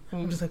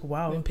 I'm just like,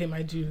 wow. Didn't pay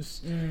my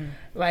dues.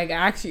 Like I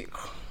actually,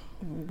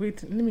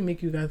 wait. Let me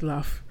make you guys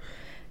laugh.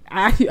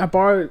 I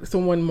borrowed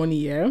someone money.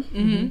 Yeah.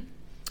 Mm-hmm.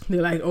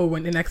 They're like, oh,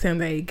 when the next time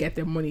they get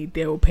their money,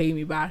 they will pay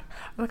me back.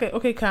 I was like,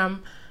 okay,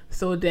 Cam.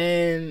 So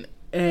then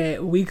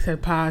weeks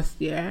had passed,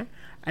 yeah.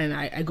 And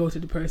I go to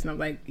the person, I'm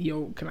like,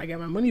 yo, can I get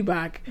my money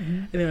back?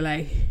 And they're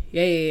like,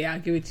 yeah, I'll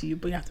give it to you,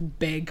 but you have to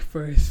beg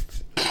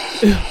first.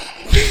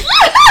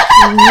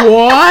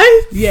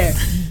 What? Yeah,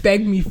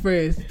 beg me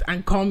first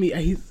and call me.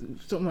 He's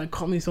something like,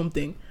 call me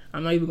something.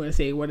 I'm not even going to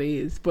say what it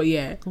is, but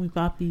yeah. Call me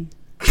papi.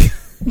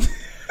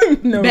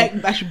 No,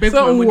 I should beg for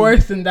my something money.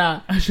 worse than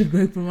that. I should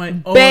beg for my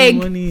Beg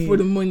own money. for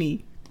the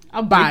money.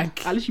 I'll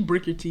back. I'll let you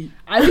break your teeth.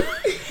 I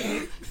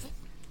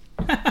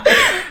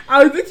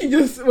was literally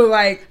just was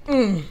like,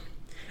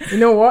 you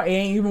know what? It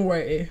ain't even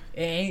worth it.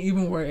 It ain't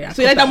even worth it.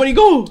 So you let that money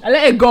go? I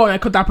let it go and I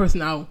cut that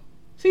person out.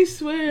 So you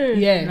swear?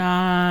 Yeah.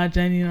 Nah,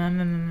 Jenny,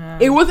 nah.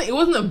 It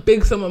wasn't a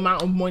big sum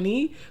amount of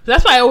money. So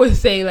that's why I always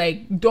say,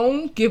 like,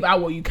 don't give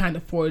out what you can't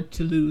afford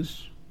to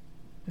lose.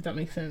 If that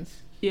makes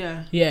sense.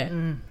 Yeah. Yeah.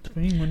 For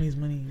me, money is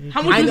money.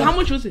 How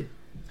much was it?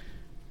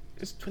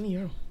 It's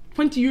 €20.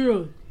 20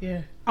 euro.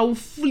 Yeah. I will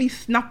fully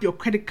snap your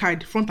credit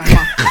card front and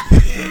back.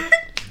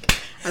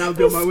 And I'll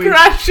be on my way.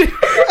 Scratch it.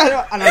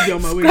 And I'll be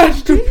on my way.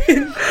 Scratch the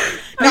pin.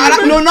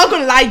 No, not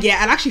gonna lie, yeah.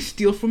 I'll actually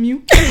steal from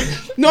you.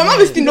 No, I'm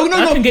not stealing. No.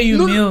 I can get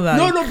you a meal, like.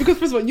 No, because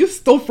first of all, you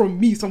stole from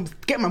me, so I'm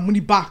getting my money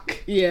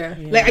back. Yeah.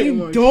 Like, are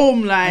you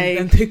dumb? Like,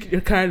 and take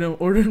your card and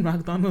order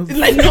McDonald's. it's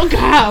like no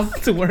gas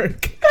to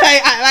work.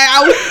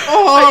 I was.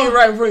 Oh,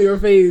 right in front of your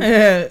face.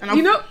 Yeah. And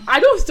You know, I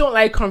just don't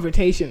like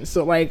confrontations.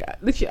 So, like,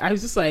 literally, I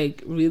was just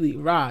like, really,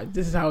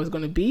 this is how it's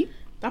gonna be.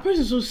 That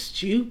person's so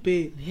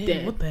stupid.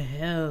 Yeah, what the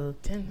hell?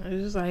 Then I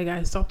was just like,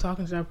 I stopped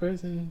talking to that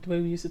person the way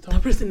we used to talk.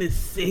 That person is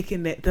sick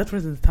and that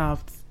person's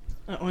tough.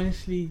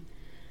 Honestly.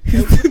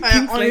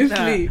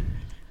 Honestly.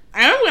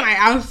 I remember when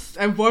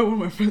I borrowed one of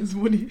my friends'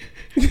 money.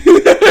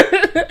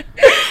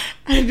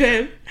 And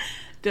then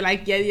they're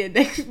like, yeah,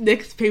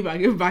 next payment, I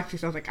give it back to you.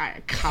 So I was like,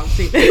 I can't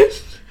say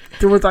this.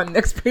 There was that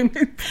next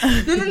payment.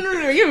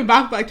 No, give it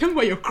back. But like, tell me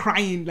why you're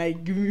crying,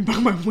 like, give me back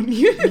my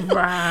money.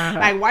 Right.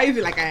 Like, why is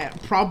it like a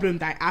problem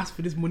that I asked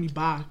for this money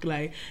back?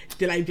 Like,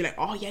 they're like,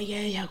 oh,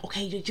 yeah,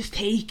 okay, just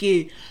take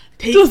it.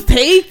 Just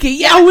take it.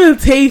 Yeah, I will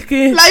take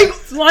it. Like,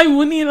 it's my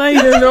money, like,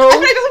 you I know.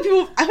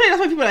 feel like that's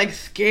why people are like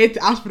scared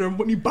to ask for their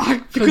money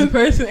back, Because the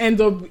person ends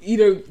up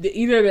either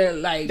they're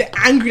like, they're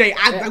angry,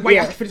 like why you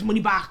asking for this money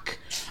back,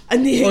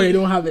 and they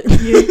don't have it.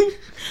 Yeah.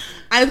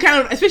 And it's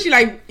kind of, especially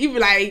like, even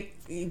like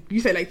you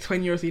said, like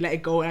 20 euros, so you let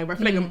it go. Like, I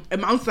feel like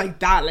amounts like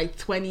that, like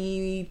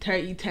 20,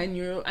 30, 10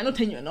 euro. I know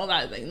 10 euro,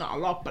 that is like not a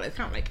lot, but it's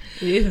kind of like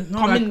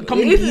common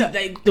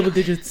like double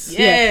digits.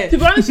 Yeah. To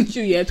be honest with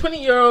you, yeah,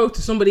 €20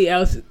 to somebody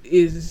else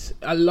is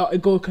a lot.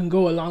 Can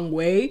go a long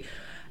way,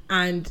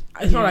 and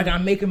it's not like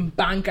I'm making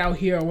bank out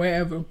here or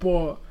wherever.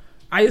 But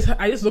I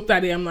just looked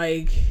at it. I'm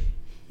like,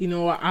 you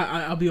know,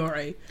 I'll be all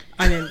right.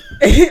 And then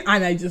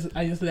and I just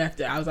left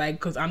it. I was like,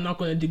 because I'm not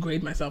going to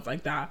degrade myself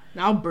like that.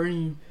 Now I'll burn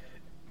you.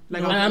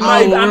 Like, I'm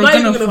not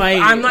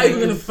even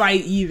gonna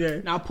fight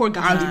either. Now pour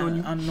gasoline on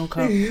you. On no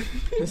cup.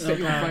 Set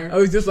you on fire. I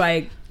was just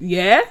like,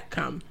 yeah,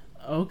 come,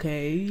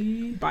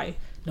 okay, bye.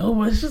 No,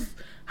 but it's just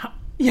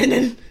Yeah, and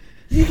then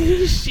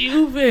you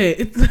stupid.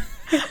 It's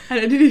and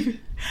I didn't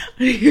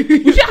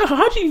yeah,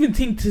 how do you even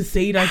think to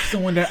say that to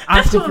someone that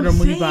asking for their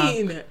money back?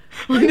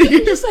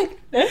 You're just like,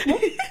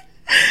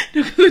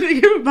 because when they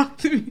gave it back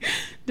to me,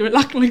 they were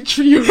acting like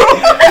 3 euro.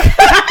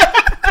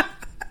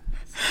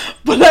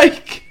 But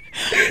like,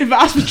 if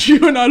I ask for 3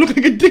 euro now, I look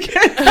like a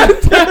dickhead.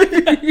 I'm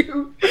telling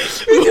you,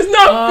 it's just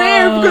not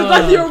fair because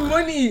that's your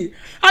money.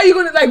 How are you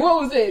gonna, like,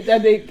 what was it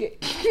that they get?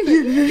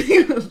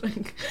 It was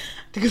like,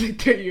 because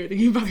like 30 euro, they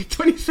gave back like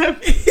 27.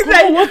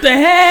 Like, What the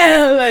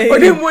hell? Like, or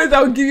them ones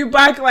that would give you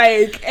back,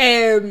 like,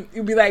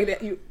 you'd be like,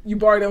 that you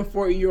borrow them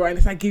 €40 and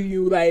it's like give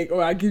you like,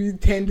 or I'll give you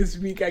 10 this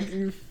week, I give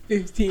you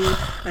 15, and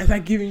it's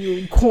like giving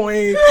you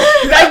coins.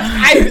 Like,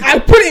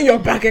 I put it in your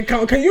bank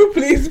account. Can you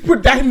please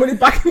put that money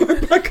back in my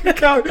bank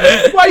account?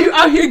 Why are you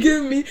out here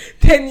giving me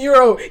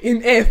 €10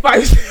 in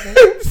 5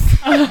 cents?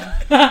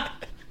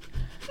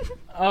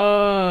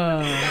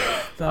 Oh,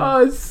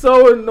 it's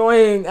so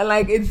annoying, and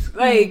like it's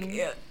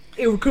like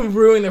it can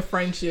ruin a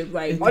friendship,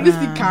 like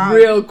Honestly, can't.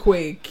 real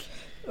quick.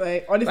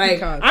 Like, honestly, Like,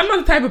 can't. I'm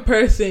not the type of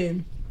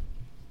person.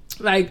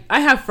 Like,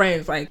 I have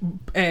friends like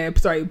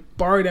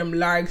borrow them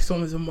large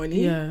sums of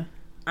money, yeah,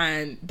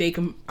 and they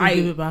can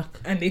give it back,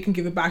 and they can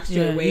give it back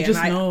straight yeah, away. You just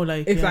and know,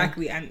 like,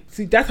 exactly, and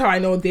see that's how I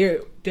know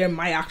they're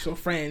my actual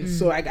friends.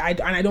 So like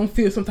I don't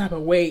feel some type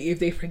of way if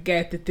they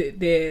forget that the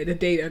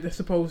day that they're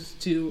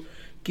supposed to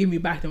give me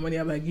back the money.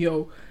 I'm like,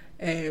 yo,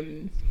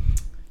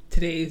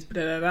 today's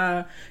da da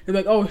da. They're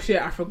like, oh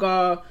shit, I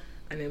forgot,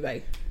 and then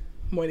like,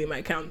 money in my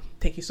account.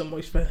 Thank you so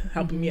much for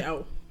helping me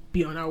out.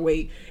 be on our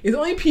way. It's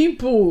only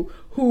people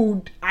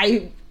who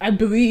I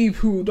believe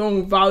who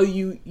don't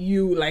value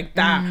you like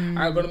that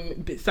are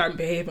gonna start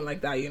behaving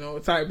like that. You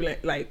know, start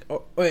like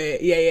oh,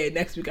 yeah,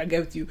 next week I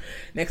get it to you.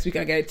 Next week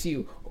I get it to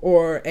you.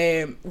 Or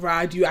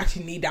Rad, you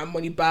actually need that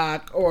money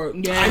back. Or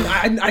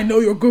I know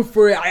you're good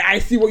for it. I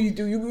see what you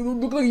do. You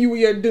look like you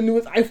with the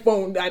newest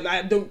iPhone.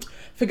 I don't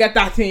forget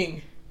that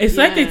thing. It's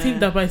like they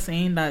think that by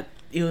saying that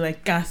it'll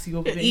like gas you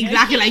up.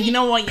 Exactly, like, you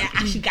know what? Yeah,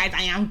 actually, guys,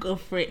 I am good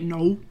for it.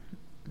 No.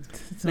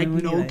 It's Like,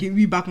 money, no, give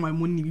me back my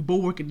money. We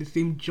both work at the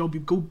same job. We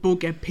both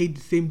get paid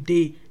the same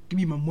day. Give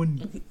me my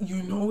money.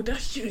 You know, that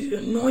shit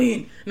is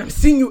annoying. And I'm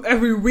seeing you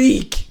every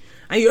week.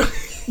 And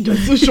you're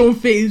still showing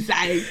face.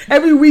 Like,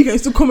 every week, and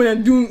still coming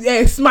and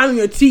doing, smiling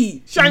your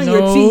teeth, shining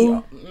your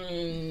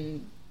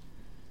teeth.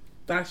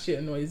 That shit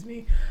annoys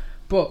me.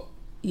 But,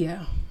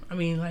 yeah. I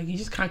mean, like, you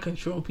just can't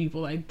control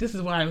people. Like, this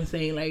is what I'm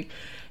saying. Like,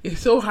 it's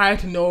so hard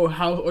to know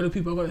how other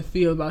people are going to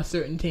feel about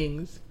certain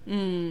things.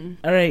 All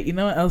right, you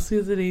know what else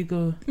is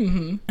illegal?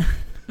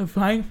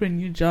 Applying for a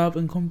new job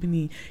and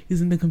company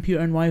using the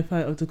computer and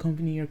Wi-Fi of the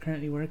company you're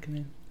currently working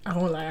in. I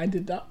won't lie, I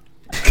did that.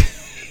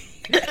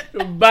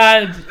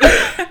 Bad.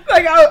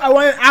 Like,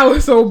 I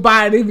was so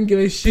bad, I didn't even give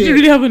a shit. Did you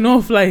really have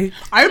enough? Like,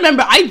 I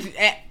remember I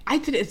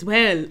did it as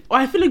well. Or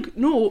I feel like,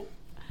 no,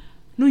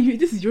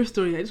 this is your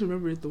story. I just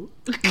remember it though.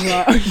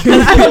 I'm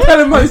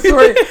telling my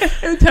story.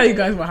 Let me tell you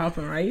guys what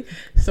happened, right?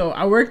 So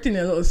I worked in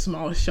a little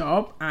small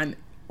shop, and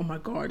oh my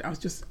god, I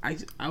was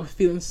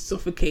feeling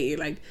suffocated.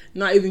 Like,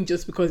 not even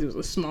just because it was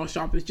a small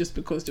shop, it's just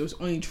because there was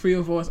only 3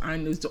 of us,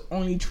 and there's the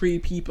only 3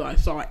 people I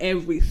saw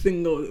every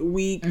single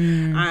week,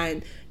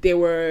 and they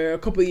were a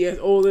couple of years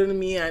older than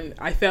me, and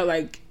I felt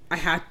like I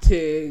had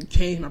to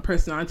change my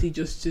personality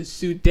just to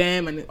suit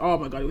them, and oh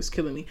my god, it was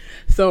killing me.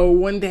 So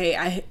one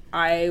day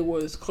I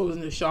was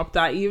closing the shop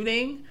that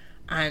evening,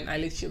 and I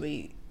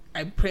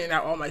printed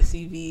out all my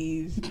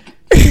CVs.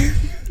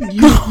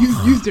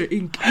 Use their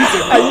ink.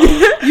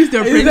 Use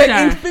their printer.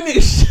 Ink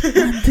finish.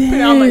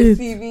 Printed out my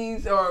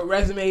CVs or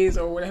resumes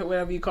or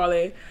whatever you call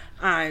it,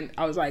 and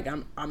I was like,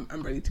 I'm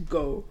ready to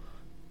go.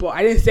 But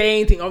I didn't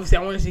say anything. Obviously,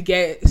 I wanted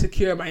to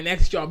secure my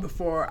next job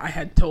before I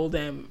had told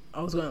them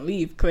I was going to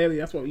leave. Clearly,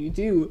 that's what you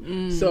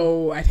do.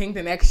 So I think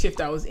the next shift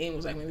I was in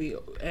was like maybe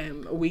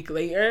a week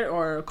later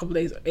or a couple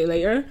days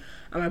later.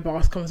 And my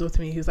boss comes up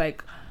to me. He's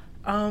like,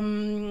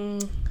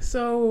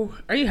 so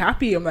are you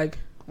happy? I'm like,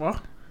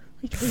 what?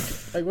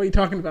 Like, what are you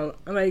talking about?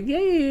 I'm like,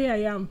 yeah,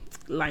 I am.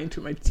 Lying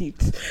through my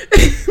teeth.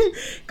 He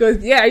goes,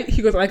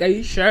 like, are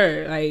you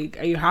sure? Like,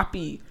 are you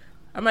happy?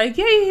 I'm like,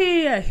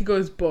 yeah. He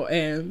goes, but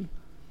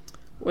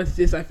what's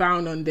this I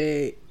found on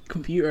the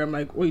computer? I'm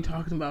like, what are you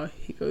talking about?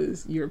 He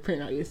goes, you're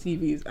printing out your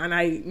CVs.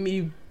 And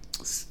me,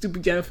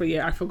 stupid Jennifer,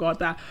 I forgot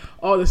that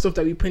all the stuff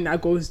that we print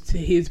out goes to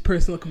his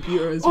personal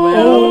computer as well.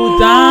 Oh,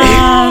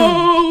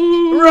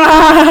 damn.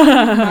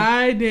 Right.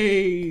 My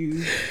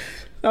days.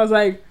 I was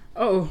like,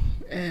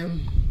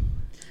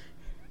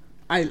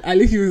 I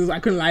literally I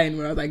couldn't lie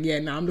anymore. I was like, yeah,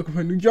 I'm looking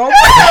for a new job.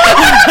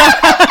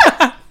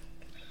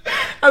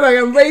 I was like,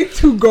 I'm ready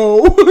to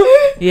go.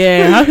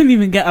 Yeah, I couldn't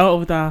even get out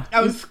of that.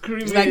 I was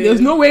screaming. Like,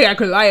 there's no way I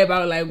could lie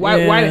about, like, why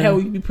the hell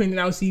would you be printing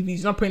out CVs?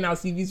 You're not printing out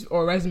CVs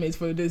or resumes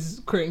for this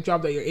current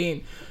job that you're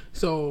in.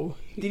 So,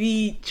 did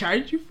he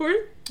charge you for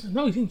it?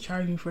 No, he didn't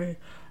charge me for it.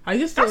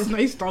 That's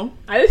nice though.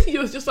 I just, he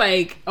was just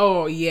like,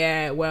 oh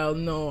yeah, well,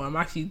 no, I'm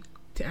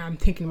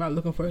thinking about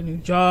looking for a new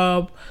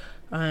job.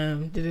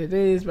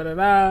 This, blah, blah,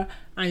 blah.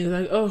 And he's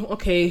like, oh,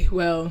 okay,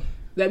 well,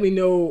 let me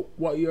know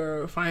what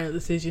your final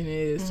decision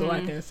is so I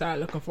can start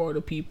looking for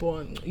other people.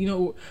 And, you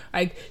know,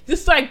 like,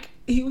 just like,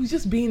 he was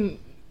just being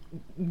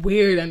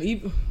weird. And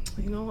even,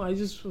 you know, I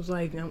just was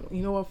like, you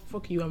know what,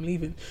 fuck you, I'm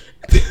leaving.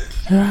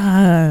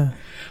 But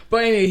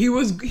anyway, he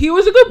was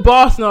a good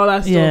boss and all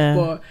that stuff.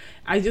 But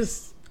I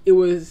just, it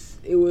was.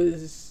 Who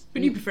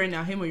do you prefer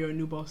now, him or your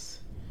new boss?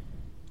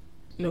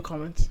 No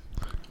comment.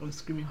 I'm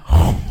screaming.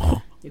 Yeah,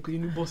 because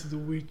your new boss is a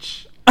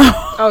witch.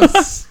 Oh,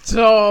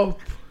 stop.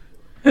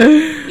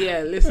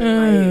 Yeah,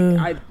 listen,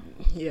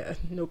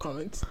 no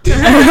comments. She's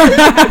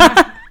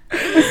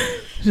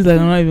like,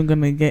 I'm not even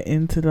gonna get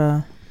into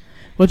that.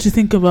 What do you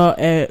think about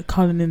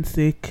calling in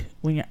sick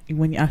when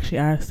you actually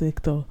are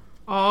sick though?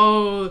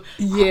 Oh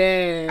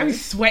yeah, I be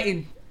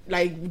sweating.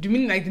 Like, do you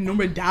mean like the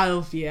number of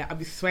dials? Yeah, I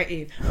be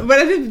sweating. But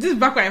this is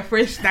back when I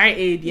first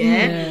started.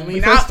 Yeah, when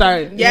you first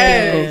started.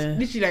 Yeah,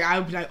 literally, like,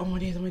 I'll be like, oh my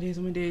days.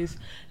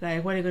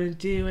 Like, what are they gonna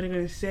do? What are they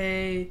gonna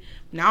say?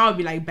 Now I'll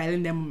be like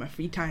belling them on my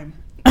free time.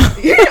 I'll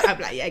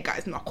be like, yeah,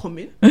 guys, not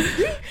coming. Like,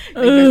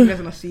 you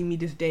guys not see me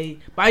this day.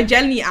 But I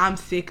generally am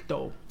sick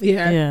though.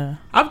 Yeah.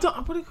 I've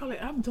done. What do you call it?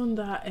 I've done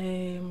that.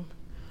 In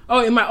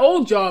my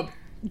old job,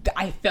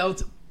 I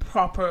felt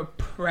proper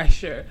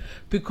pressure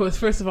because,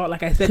 first of all,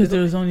 like I said, because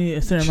there was only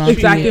a certain amount.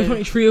 Exactly, there's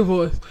only 3 of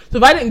us. So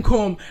if I didn't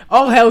come,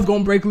 all hell's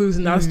gonna break loose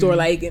in that store.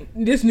 Like, in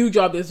this new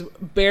job is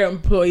bare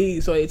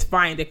employees, so it's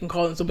fine. They can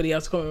call in somebody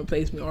else to come and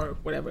replace me or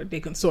whatever. They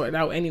can sort it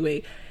out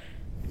anyway.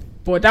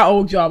 But that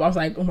old job, I was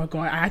like, oh my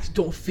God, I actually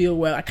don't feel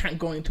well. I can't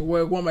go into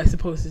work. What am I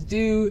supposed to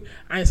do?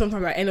 And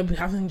sometimes I end up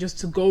having just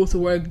to go to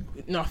work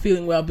not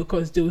feeling well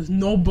because there was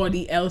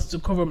nobody else to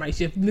cover my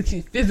shift.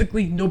 Literally,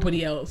 physically,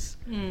 nobody else.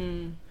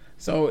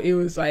 So it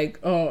was like,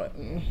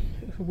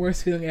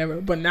 worst feeling ever.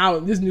 But now,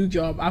 this new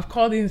job, I've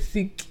called in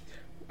sick.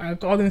 I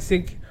called in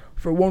sick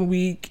for 1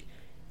 week.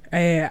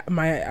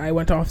 I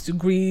went off to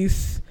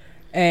Greece.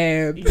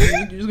 You're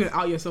just gonna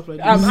out yourself like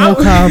this. I'm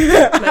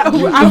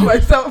out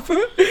myself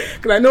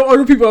because I know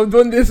other people have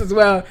done this as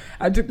well.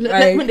 I took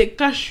like when they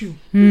cash you.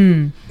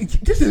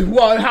 This is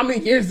how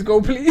many years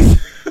ago, please?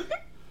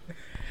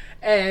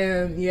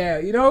 And yeah,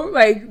 you know,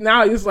 like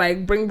now it's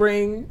like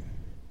bring.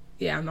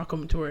 Yeah, I'm not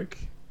coming to work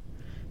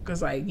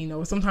because, like, you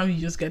know, sometimes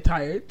you just get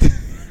tired.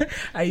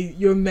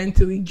 You're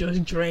mentally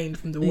just drained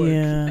from the work,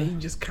 and you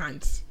just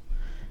can't.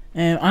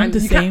 I'm the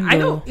same. I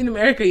know in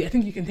America, I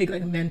think you can take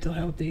like mental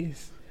health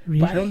days.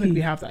 Really? But I don't think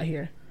we have that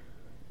here.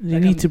 You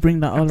need to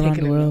bring that all around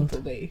the world.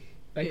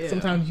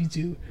 Sometimes you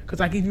do. Because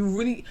like if you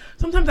really...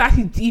 Sometimes I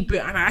actually deep it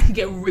and I actually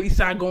get really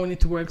sad going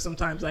into work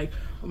sometimes. Like,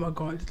 oh my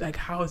God, like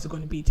how is it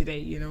going to be today,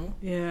 you know?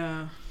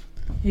 Yeah.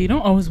 You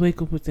don't always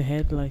wake up with the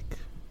head like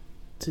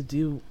to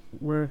do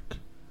work.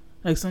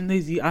 Like some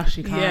days you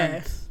actually can't.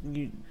 Yeah.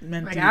 You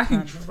mentally like I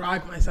actually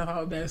drag myself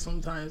out of bed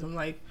sometimes. I'm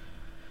like...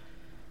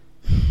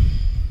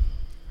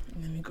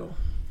 Let me go.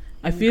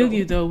 I feel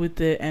you though with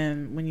the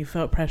when you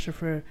felt pressure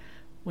for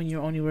when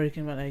you're only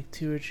working with like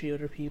 2 or 3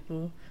 other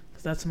people,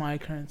 because that's my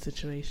current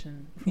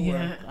situation for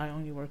work. I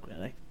only work with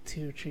like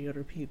 2 or 3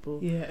 other people.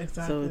 Yeah,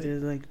 exactly. So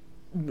there's like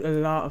a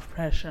lot of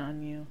pressure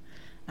on you,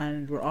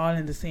 and we're all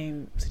in the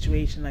same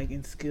situation, like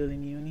in school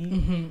in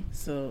uni.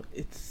 So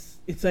it's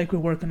like we're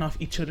working off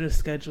each other's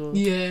schedule.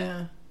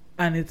 Yeah,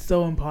 and it's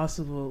so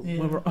impossible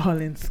when we're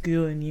all in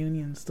school and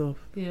uni and stuff.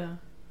 Yeah,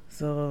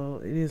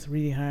 so it is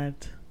really hard.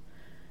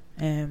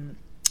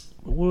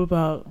 What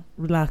about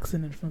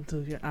relaxing in front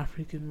of your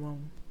African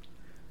mom?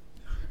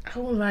 I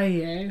won't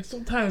lie,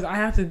 sometimes I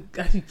have to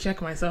actually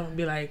check myself and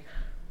be like,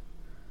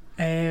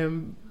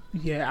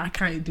 I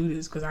can't do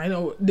this because I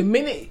know the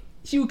minute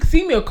she would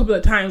see me a couple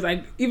of times,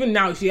 like even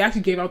now, she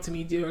actually gave out to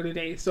me the other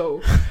day.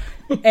 So,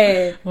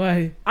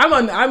 why?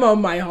 I'm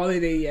on my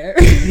holiday,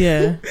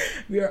 Yeah.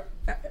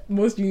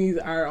 Most unis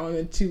are on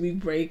a 2-week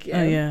break.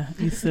 Oh yeah,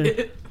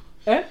 Easter.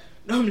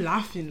 I'm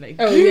laughing like.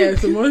 Oh yeah,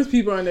 so most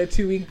people are on a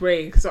 2-week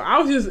break. So I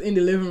was just in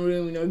the living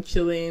room, you know,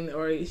 chilling.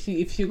 Or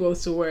if she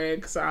goes to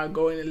work, so I'll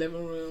go in the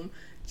living room,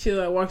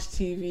 chill, I watch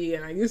TV,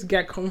 and I just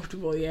get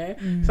comfortable. Yeah.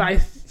 So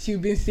she's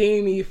been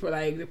seeing me for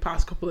like the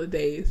past couple of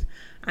days,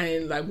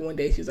 and like one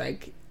day she was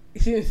like,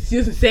 she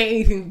doesn't say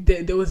anything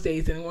those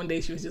days, and one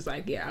day she was just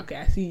like, yeah, okay,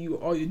 I see you.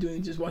 All you're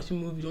doing is just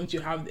watching movies. Don't you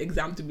have the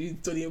exam to be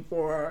studying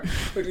for?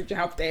 Or don't you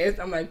have tests?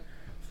 I'm like,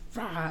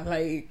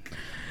 like.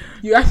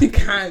 You actually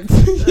can't.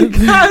 You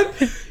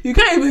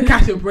can't even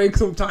catch a break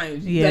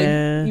sometimes.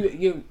 Yeah. Like,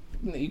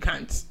 you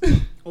can't.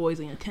 Always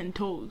on your 10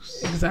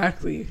 toes.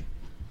 Exactly.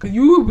 Because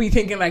you will be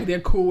thinking like they're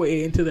cool with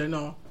it until they're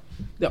not.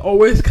 They're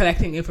always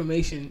collecting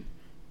information,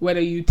 whether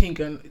you think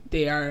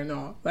they are or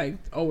not. Like,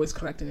 always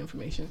collecting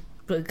information.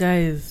 But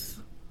guys,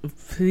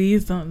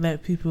 please don't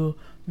let people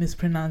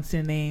mispronounce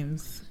your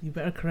names. You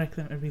better correct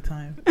them every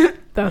time.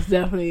 That's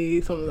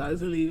definitely something that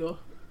is illegal.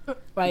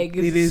 Like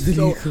it is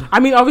illegal. I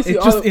mean, obviously,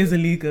 it just is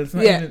illegal. It's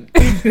not even,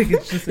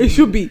 it's just it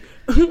should be.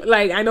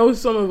 Like I know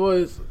some of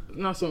us,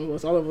 not some of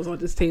us, all of us on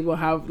this table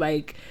have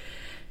like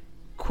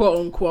quote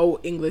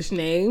unquote English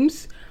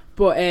names,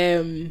 but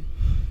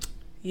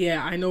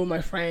yeah, I know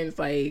my friends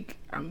like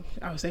I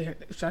would say her,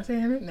 should I say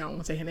her name? No, I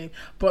won't say her name.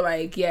 But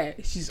like yeah,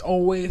 she's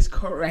always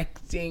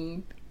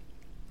correcting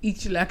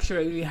each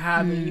lecturer we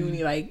have in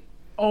uni, like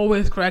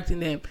always correcting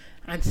them.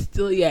 And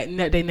still,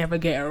 they never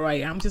get it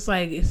right. I'm just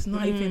like, it's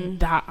not even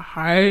that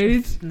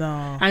hard.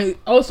 No. And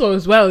also,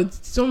 as well,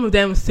 some of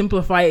them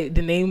simplify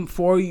the name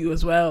for you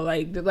as well.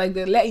 Like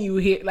they're letting you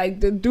hear, like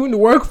they're doing the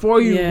work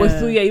for you, but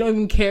still, you don't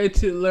even care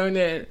to learn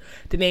the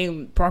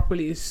name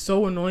properly. It's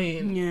so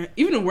annoying. Yeah,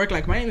 even at work,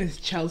 like my name is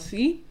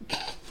Chelsea.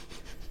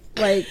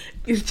 Like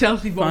it's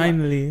Chelsea.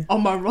 Finally,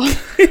 on my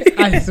roster.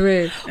 I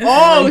swear.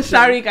 Oh,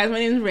 sorry guys, my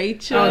name is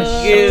Rachel.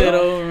 Oh, good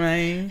old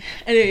man.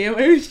 Anyway, my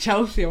name is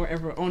Chelsea or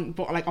whatever.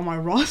 But like on my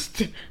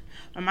roster,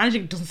 my manager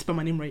doesn't spell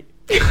my name right.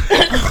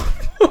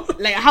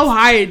 Like how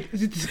hard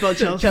is it to spell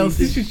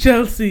Chelsea?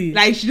 Chelsea.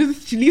 Like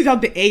she leaves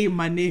out the A in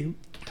my name.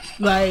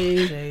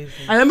 Like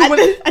I remember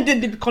and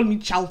then they call me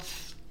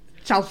Chelsea.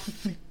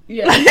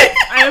 Yeah,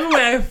 I remember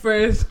when I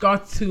first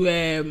got to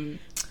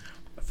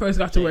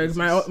work.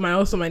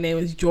 My name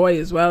is Joy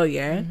as well.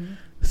 Yeah,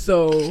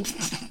 so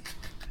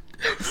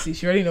see,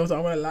 she already knows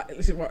I'm gonna lie.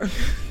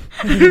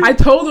 I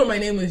told her my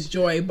name is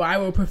Joy, but I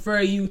would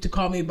prefer you to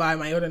call me by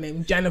my other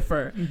name,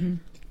 Jennifer.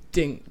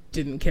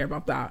 Didn't care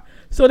about that.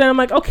 So then I'm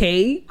like,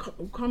 okay,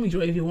 call me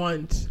Joy if you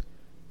want.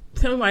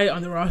 Tell me why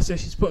on the roster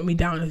she's putting me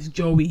down as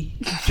Joey.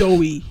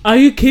 Are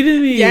you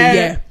kidding me?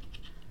 Yeah.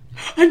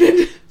 And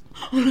then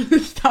all of the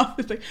staff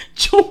is like,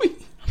 Joey.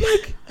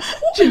 like,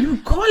 who are you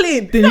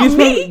calling?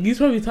 Then you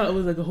probably thought it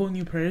was like a whole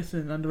new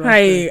person on the roster.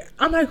 Hey,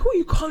 I'm like, who are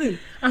you calling?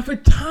 And for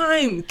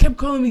time, kept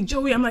calling me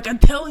Joey. I'm like, I'm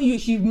telling you,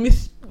 she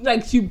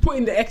put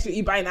in the extra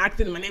E by an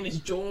accident. My name is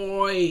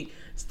Joy.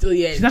 Still,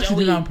 yeah, she's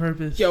actually doing it on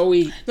purpose.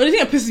 Joey. The only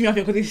thing that pisses me off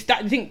here because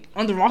I think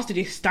on the roster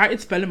they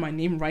started spelling my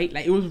name right,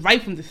 like it was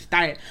right from the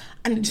start,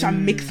 and they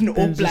started mixing it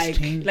up, like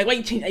why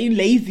you change? Are you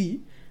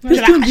lazy?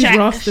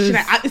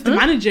 It's the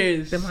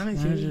managers. The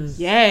managers.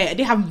 Yeah,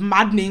 they have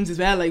mad names as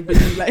well. Like, but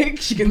like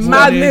she gets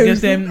mad names.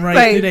 Gets them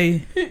right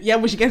today. Yeah,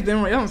 but she gets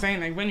them right. You know what I'm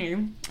saying? Like, when I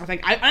was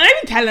like, I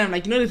didn't tell them,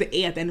 like, you know, there's an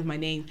A at the end of my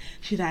name.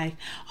 She's like,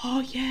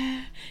 oh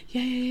yeah.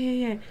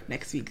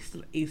 Next week,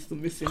 A still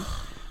missing,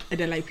 and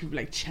then like people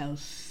like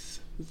Chelsea.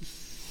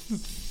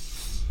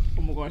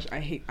 Oh my gosh,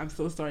 I'm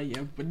so sorry,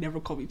 yeah, but never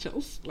call me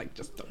Chelsea. Like,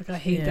 just don't. Like, I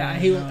hate that.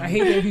 I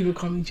hate when people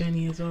call me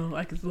Jenny as well.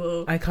 Like, it's a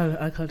little... I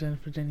call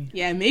Jennifer Jenny.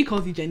 Yeah, May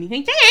calls you Jenny.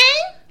 Hey, Jenny.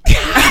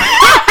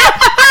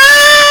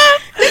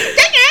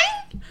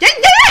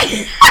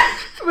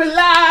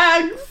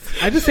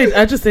 Relax. I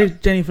just say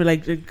Jenny for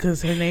like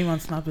because her name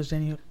on Snap is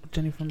Jenny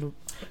from the.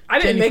 I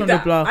didn't make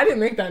that. I didn't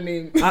make that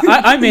name.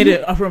 I made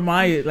it from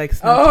my like.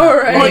 Snapchat. Oh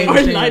right.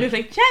 Or Light is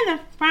like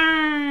Jennifer.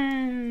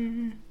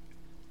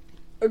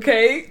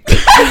 Okay.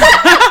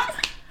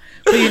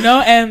 But you know,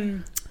 I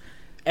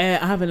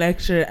have a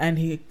lecture and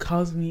he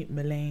calls me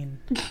Melaine.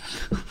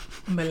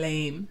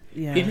 Melaine.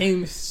 Yeah. Your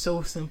name is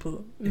so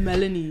simple.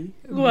 Melanie.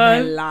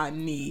 What?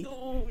 Melanie.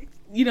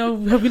 You know,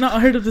 have you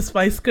not heard of the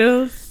Spice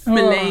Girls?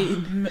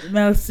 Melaine.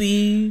 Mel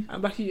C.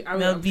 I'm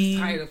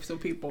tired of some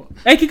people.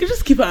 Like, you could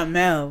just keep it at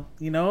Mel,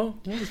 you know?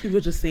 Most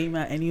people just say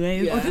that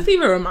anyways. Yeah. This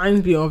even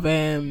reminds me of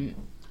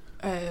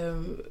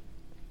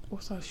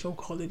what's that show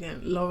called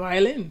again? Love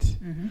Island.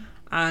 Mm-hmm.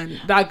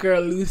 And that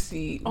girl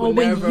Lucy. Oh,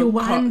 wait,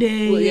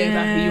 Yewande. Well,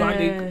 yeah,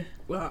 Yewande.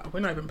 Well, we're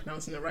not even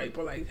pronouncing it right,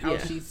 but like how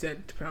she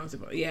said to pronounce it.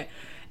 But yeah,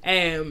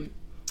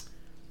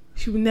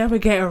 she would never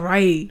get it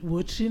right.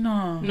 Would she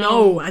not?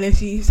 No. And then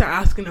she started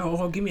asking her,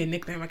 "Oh, give me a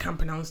nickname. I can't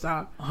pronounce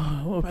that."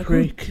 Oh, what a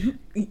prick!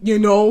 You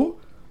know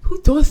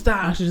who does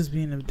that? I should just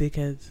being a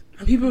dickhead.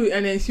 And people,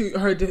 and then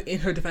in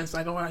her defense,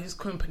 like, "Oh, I just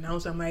couldn't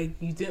pronounce it." I'm like,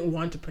 you didn't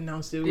want to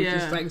pronounce it. It was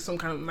just like some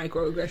kind of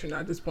microaggression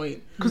at this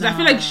point. Because I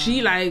feel like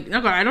she I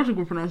don't think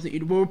we're pronouncing it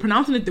either, but we're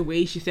pronouncing it the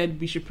way she said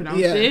we should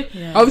pronounce it.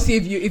 Yeah. Obviously,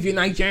 if you're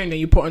Nigerian, then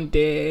you put on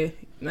the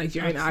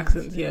Nigerian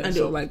accent. Yeah. And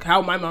so like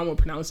how my mom would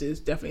pronounce it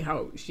is definitely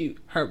how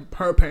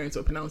her parents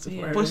would pronounce it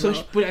for her.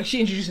 But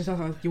she introduced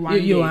herself as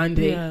Yewande.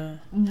 Yewande. Yeah.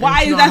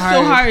 Why is that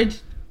so hard?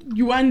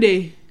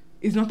 Yewande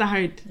is not that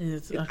hard.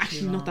 It's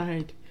actually not that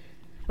hard.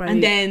 Right.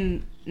 And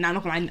then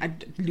not gonna lie,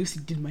 Lucy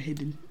did my head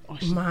in. Oh,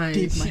 she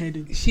did my head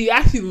in. She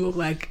actually looked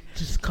like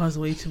just caused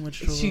way too much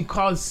trouble. She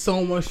caused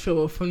so much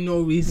trouble for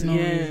no reason.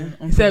 Yeah.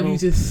 Instead of you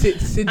just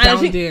sit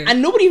down there.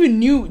 And nobody even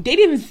knew. They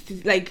didn't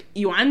even like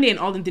Yewande and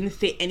all them didn't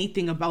say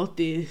anything about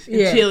this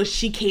until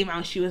she came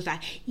out. She was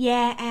like,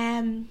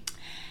 I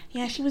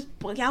was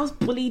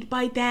bullied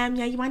by them.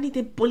 Yeah, Yewande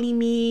did bully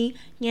me.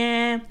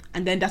 Yeah.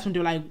 And then that's when they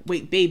were like,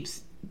 wait,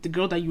 babes, the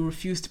girl that you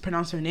refused to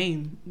pronounce her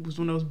name was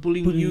one that was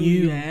bullying you.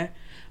 Yeah.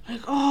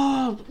 Like,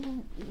 oh,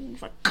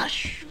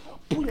 gosh,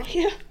 bully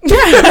here.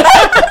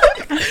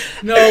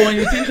 No, when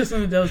you think of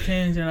some of those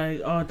things, you're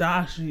like, oh,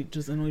 that actually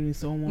just annoyed me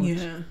so much.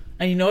 Yeah.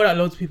 And you know that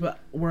loads of people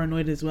were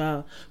annoyed as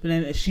well. But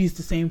then she's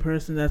the same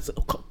person that's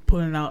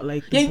pulling out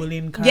like the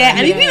bullying card. Yeah,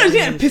 and the thing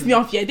that pissed me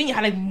off, I think you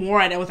had like more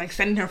that was like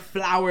sending her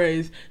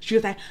flowers. She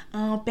was like,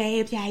 oh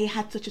babe, yeah, you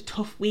had such a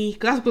tough week.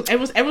 That's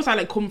because everyone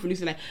started like coming for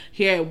Lucy, like,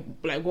 here,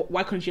 like,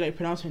 why couldn't she like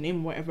pronounce her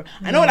name or whatever?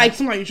 I know, like,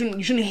 sometimes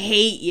you shouldn't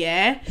hate,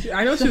 yeah.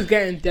 I know she was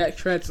getting death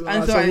threats and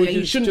all, so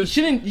you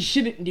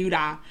shouldn't do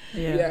that.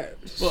 Yeah,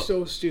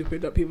 so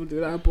stupid that people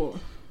do that. But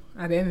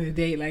at the end of the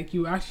day, like,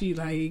 you actually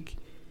like.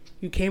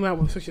 You came out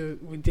with such a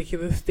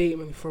ridiculous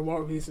statement for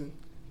what reason?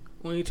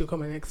 Only to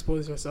come and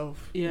expose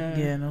yourself. Yeah.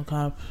 Yeah, no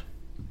cap.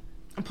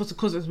 And plus,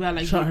 because as well,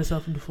 like, shot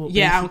herself in the foot.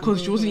 Yeah,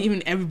 because she wasn't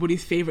even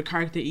everybody's favorite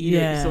character either.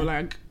 Yeah. So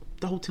like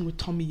the whole thing with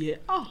Tommy,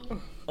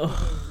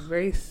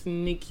 very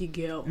sneaky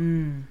girl.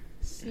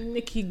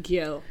 Sneaky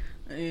girl.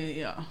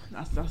 Yeah,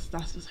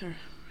 that's just her.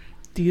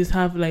 Do you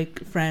have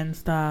like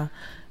friends that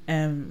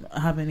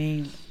have a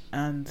name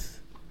and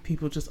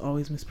people just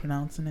always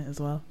mispronouncing it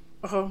as well?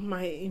 Oh,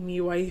 my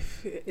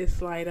wife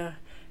is Lida.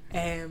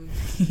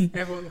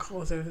 Everyone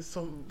calls her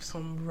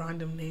some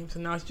random name, so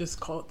now she just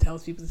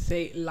tells people to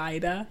say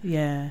Lida.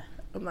 Yeah,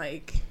 I'm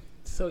like,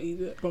 so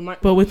easy.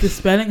 But with the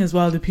spelling as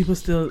well, do people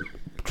still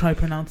try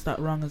pronounce that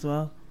wrong as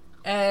well?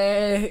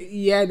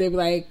 Yeah, they be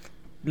like,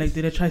 did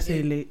they try to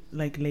say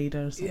like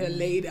later or something? Yeah,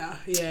 later.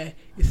 Yeah,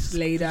 it's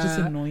later. It's just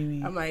annoying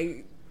me. I'm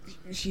like,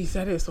 she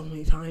said it so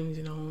many times,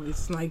 you know.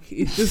 It's like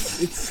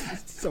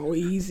it's so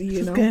easy,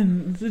 you know.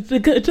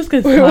 It just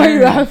gets. Why are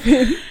you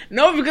laughing?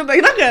 No, because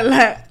like not gonna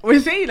lie, we're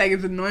saying like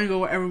it's annoying or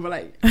whatever, but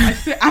like I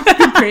say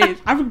African praise.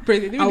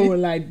 I would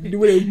like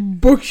do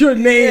it. Book your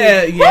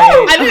name.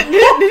 Yeah.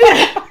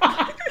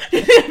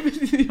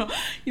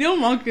 You know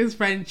Marcus'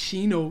 friend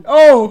Chino.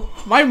 Oh,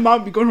 my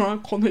mom be going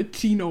around calling her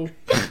Tino.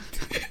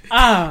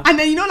 And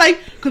then, you know, like,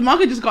 because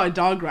Monica just got a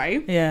dog,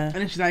 right? Yeah. And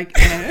then she's like,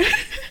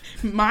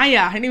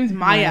 Maya. Her name is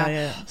Maya.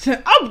 Yeah.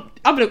 So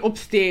I'll be like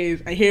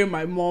upstairs. I hear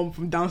my mom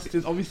from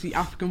downstairs. Obviously,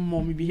 African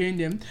mom, you be hearing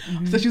them.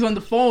 So she's on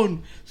the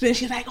phone. So then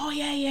she's like, oh,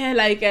 yeah.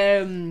 Like,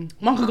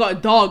 Monica got a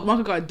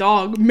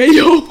dog.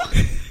 Mayo.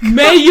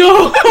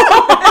 Mayo.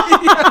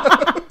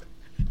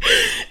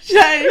 She's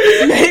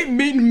like,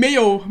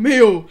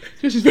 Mayo.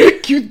 So she's very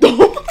cute,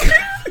 though.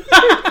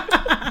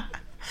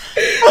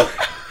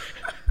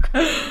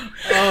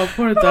 Oh,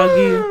 poor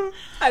doggy.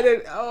 And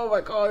then, oh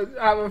my god,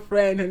 I have a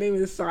friend, her name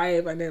is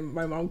Slive, and then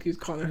my mom keeps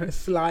calling her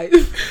Slive.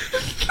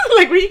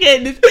 Like, where you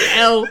getting this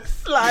L?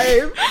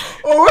 Slive.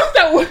 Or what's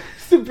that one?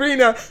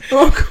 Sabrina.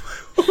 Oh,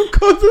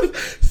 calls her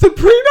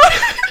Sabrina.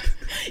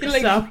 You know,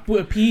 like, Stop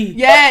with a P.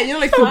 yeah, you know,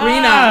 like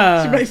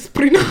Sabrina. She'd be like,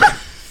 Sabrina.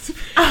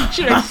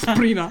 She's like,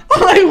 Sabrina.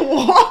 I'm like,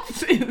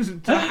 what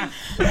is that?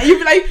 And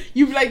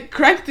you'd be like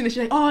correcting it.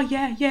 She's like, oh,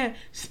 yeah,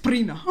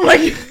 Sabrina. I'm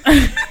like,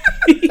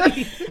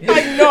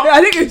 no.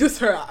 I think it's just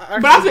her.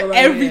 But that's with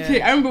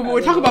everything. I remember what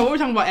we're talking about,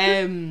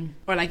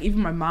 or like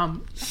even my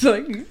mom. So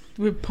like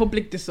with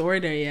public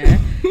disorder, yeah,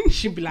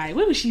 she'd be like,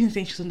 what was she even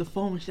saying? She's on the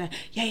phone. She's like,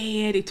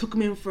 yeah, they took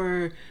him in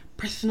for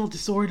personal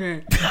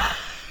disorder.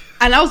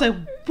 And I was like,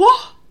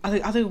 what? I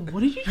was like,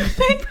 what did you just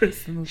say?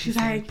 She's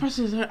like,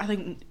 personal disorder. I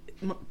think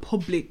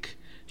public.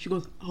 She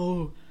goes,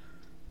 oh,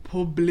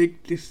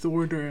 public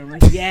disorder. I'm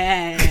like,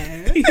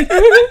 yeah.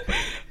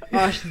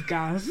 Oh, she's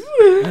gas.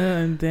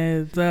 And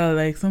then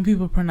like some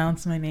people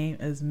pronounce my name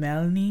as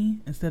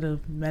Melanie instead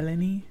of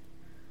Melanie.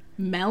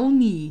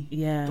 Melanie.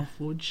 Yeah. The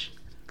fudge.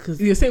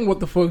 Cause you're saying what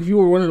the fuck? You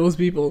were one of those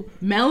people.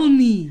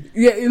 Melanie.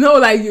 Yeah, you know,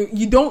 like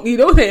you don't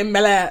say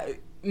Melanie.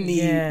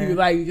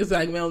 Yeah. You just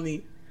like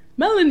Melanie.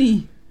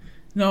 Melanie.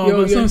 No,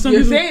 but some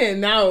you're people saying it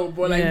now,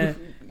 but like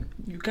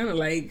you kind of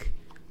like.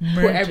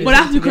 But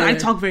that's because I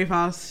talk very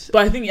fast.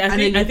 But I think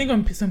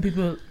when some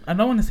people, I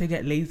don't want to say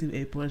get lazy with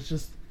it, but it's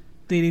just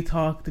they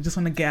talk, they just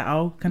want to get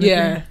out kind of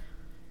thing.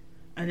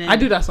 And then, I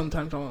do that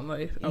sometimes.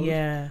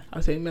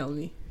 I'll say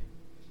Melanie.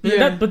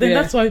 But then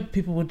that's why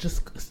people would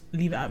just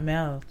leave it at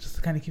Mel, just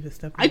to kind of keep it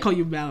separate. I call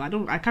you Mel. I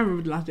can't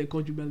remember the last day I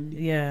called you Melanie.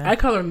 Yeah, I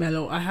call her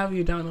Mello. I have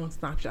you down on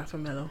Snapchat for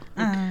Mello.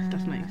 Okay,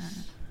 that's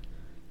nice.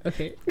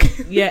 Okay.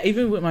 Yeah,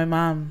 even with my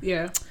mom.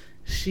 Yeah.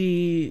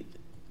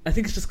 I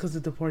think it's just because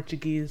of the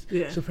Portuguese.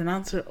 Yeah. She'll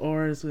pronounce her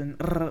R's when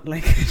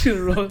like she'll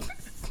roll.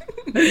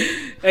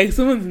 Like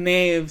someone's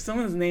name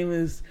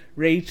is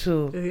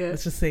Rachel. Yeah.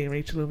 Let's just say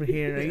Rachel over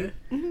here, right?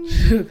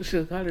 Yeah.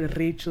 She'll call her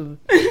Rachel.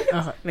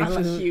 I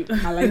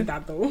like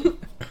that though.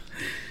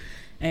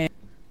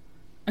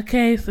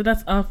 Okay, so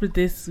that's all for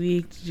this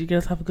week. Did you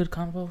guys have a good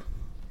convo?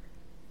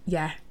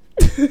 Yeah.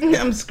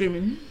 I'm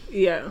screaming.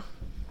 Yeah.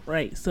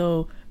 Right.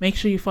 So make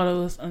sure you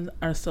follow us on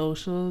our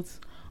socials,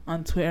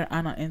 on Twitter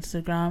and on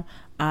Instagram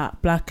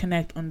at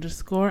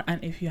BlackConnect_.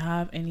 And if you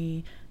have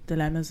any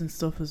dilemmas and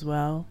stuff as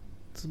well,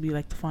 to be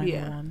like the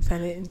final one,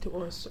 send it into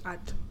us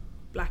at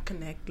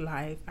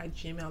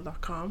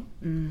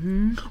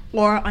blackconnectlive@gmail.com.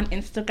 Or on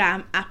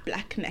Instagram at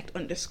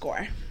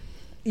BlackConnect_.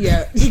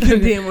 Yeah, you can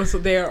DM us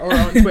there or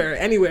on Twitter.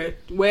 Anywhere,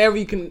 wherever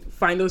you can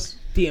find us,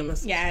 DM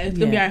us. Yeah, it's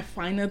gonna be our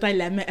final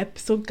dilemma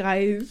episode,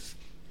 guys.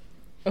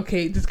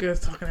 Okay, this girl's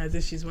talking as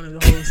if she's one of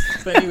the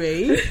hosts. But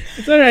anyway,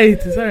 it's alright.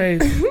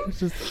 It's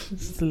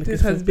just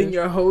this has been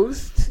your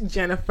host,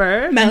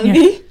 Jennifer.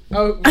 Melanie. Yeah.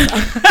 Oh,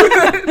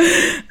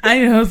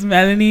 I'm your host,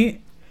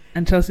 Melanie,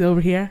 and Chelsea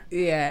over here.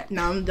 Yeah.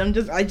 No,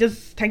 I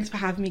just thanks for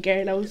having me,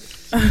 girl.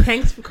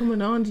 Thanks for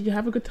coming on. Did you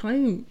have a good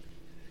time?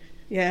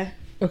 Yeah.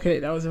 Okay,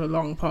 that was a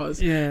long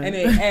pause. Yeah.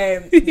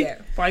 Anyway, yeah.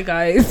 Bye,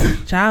 guys.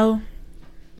 Ciao.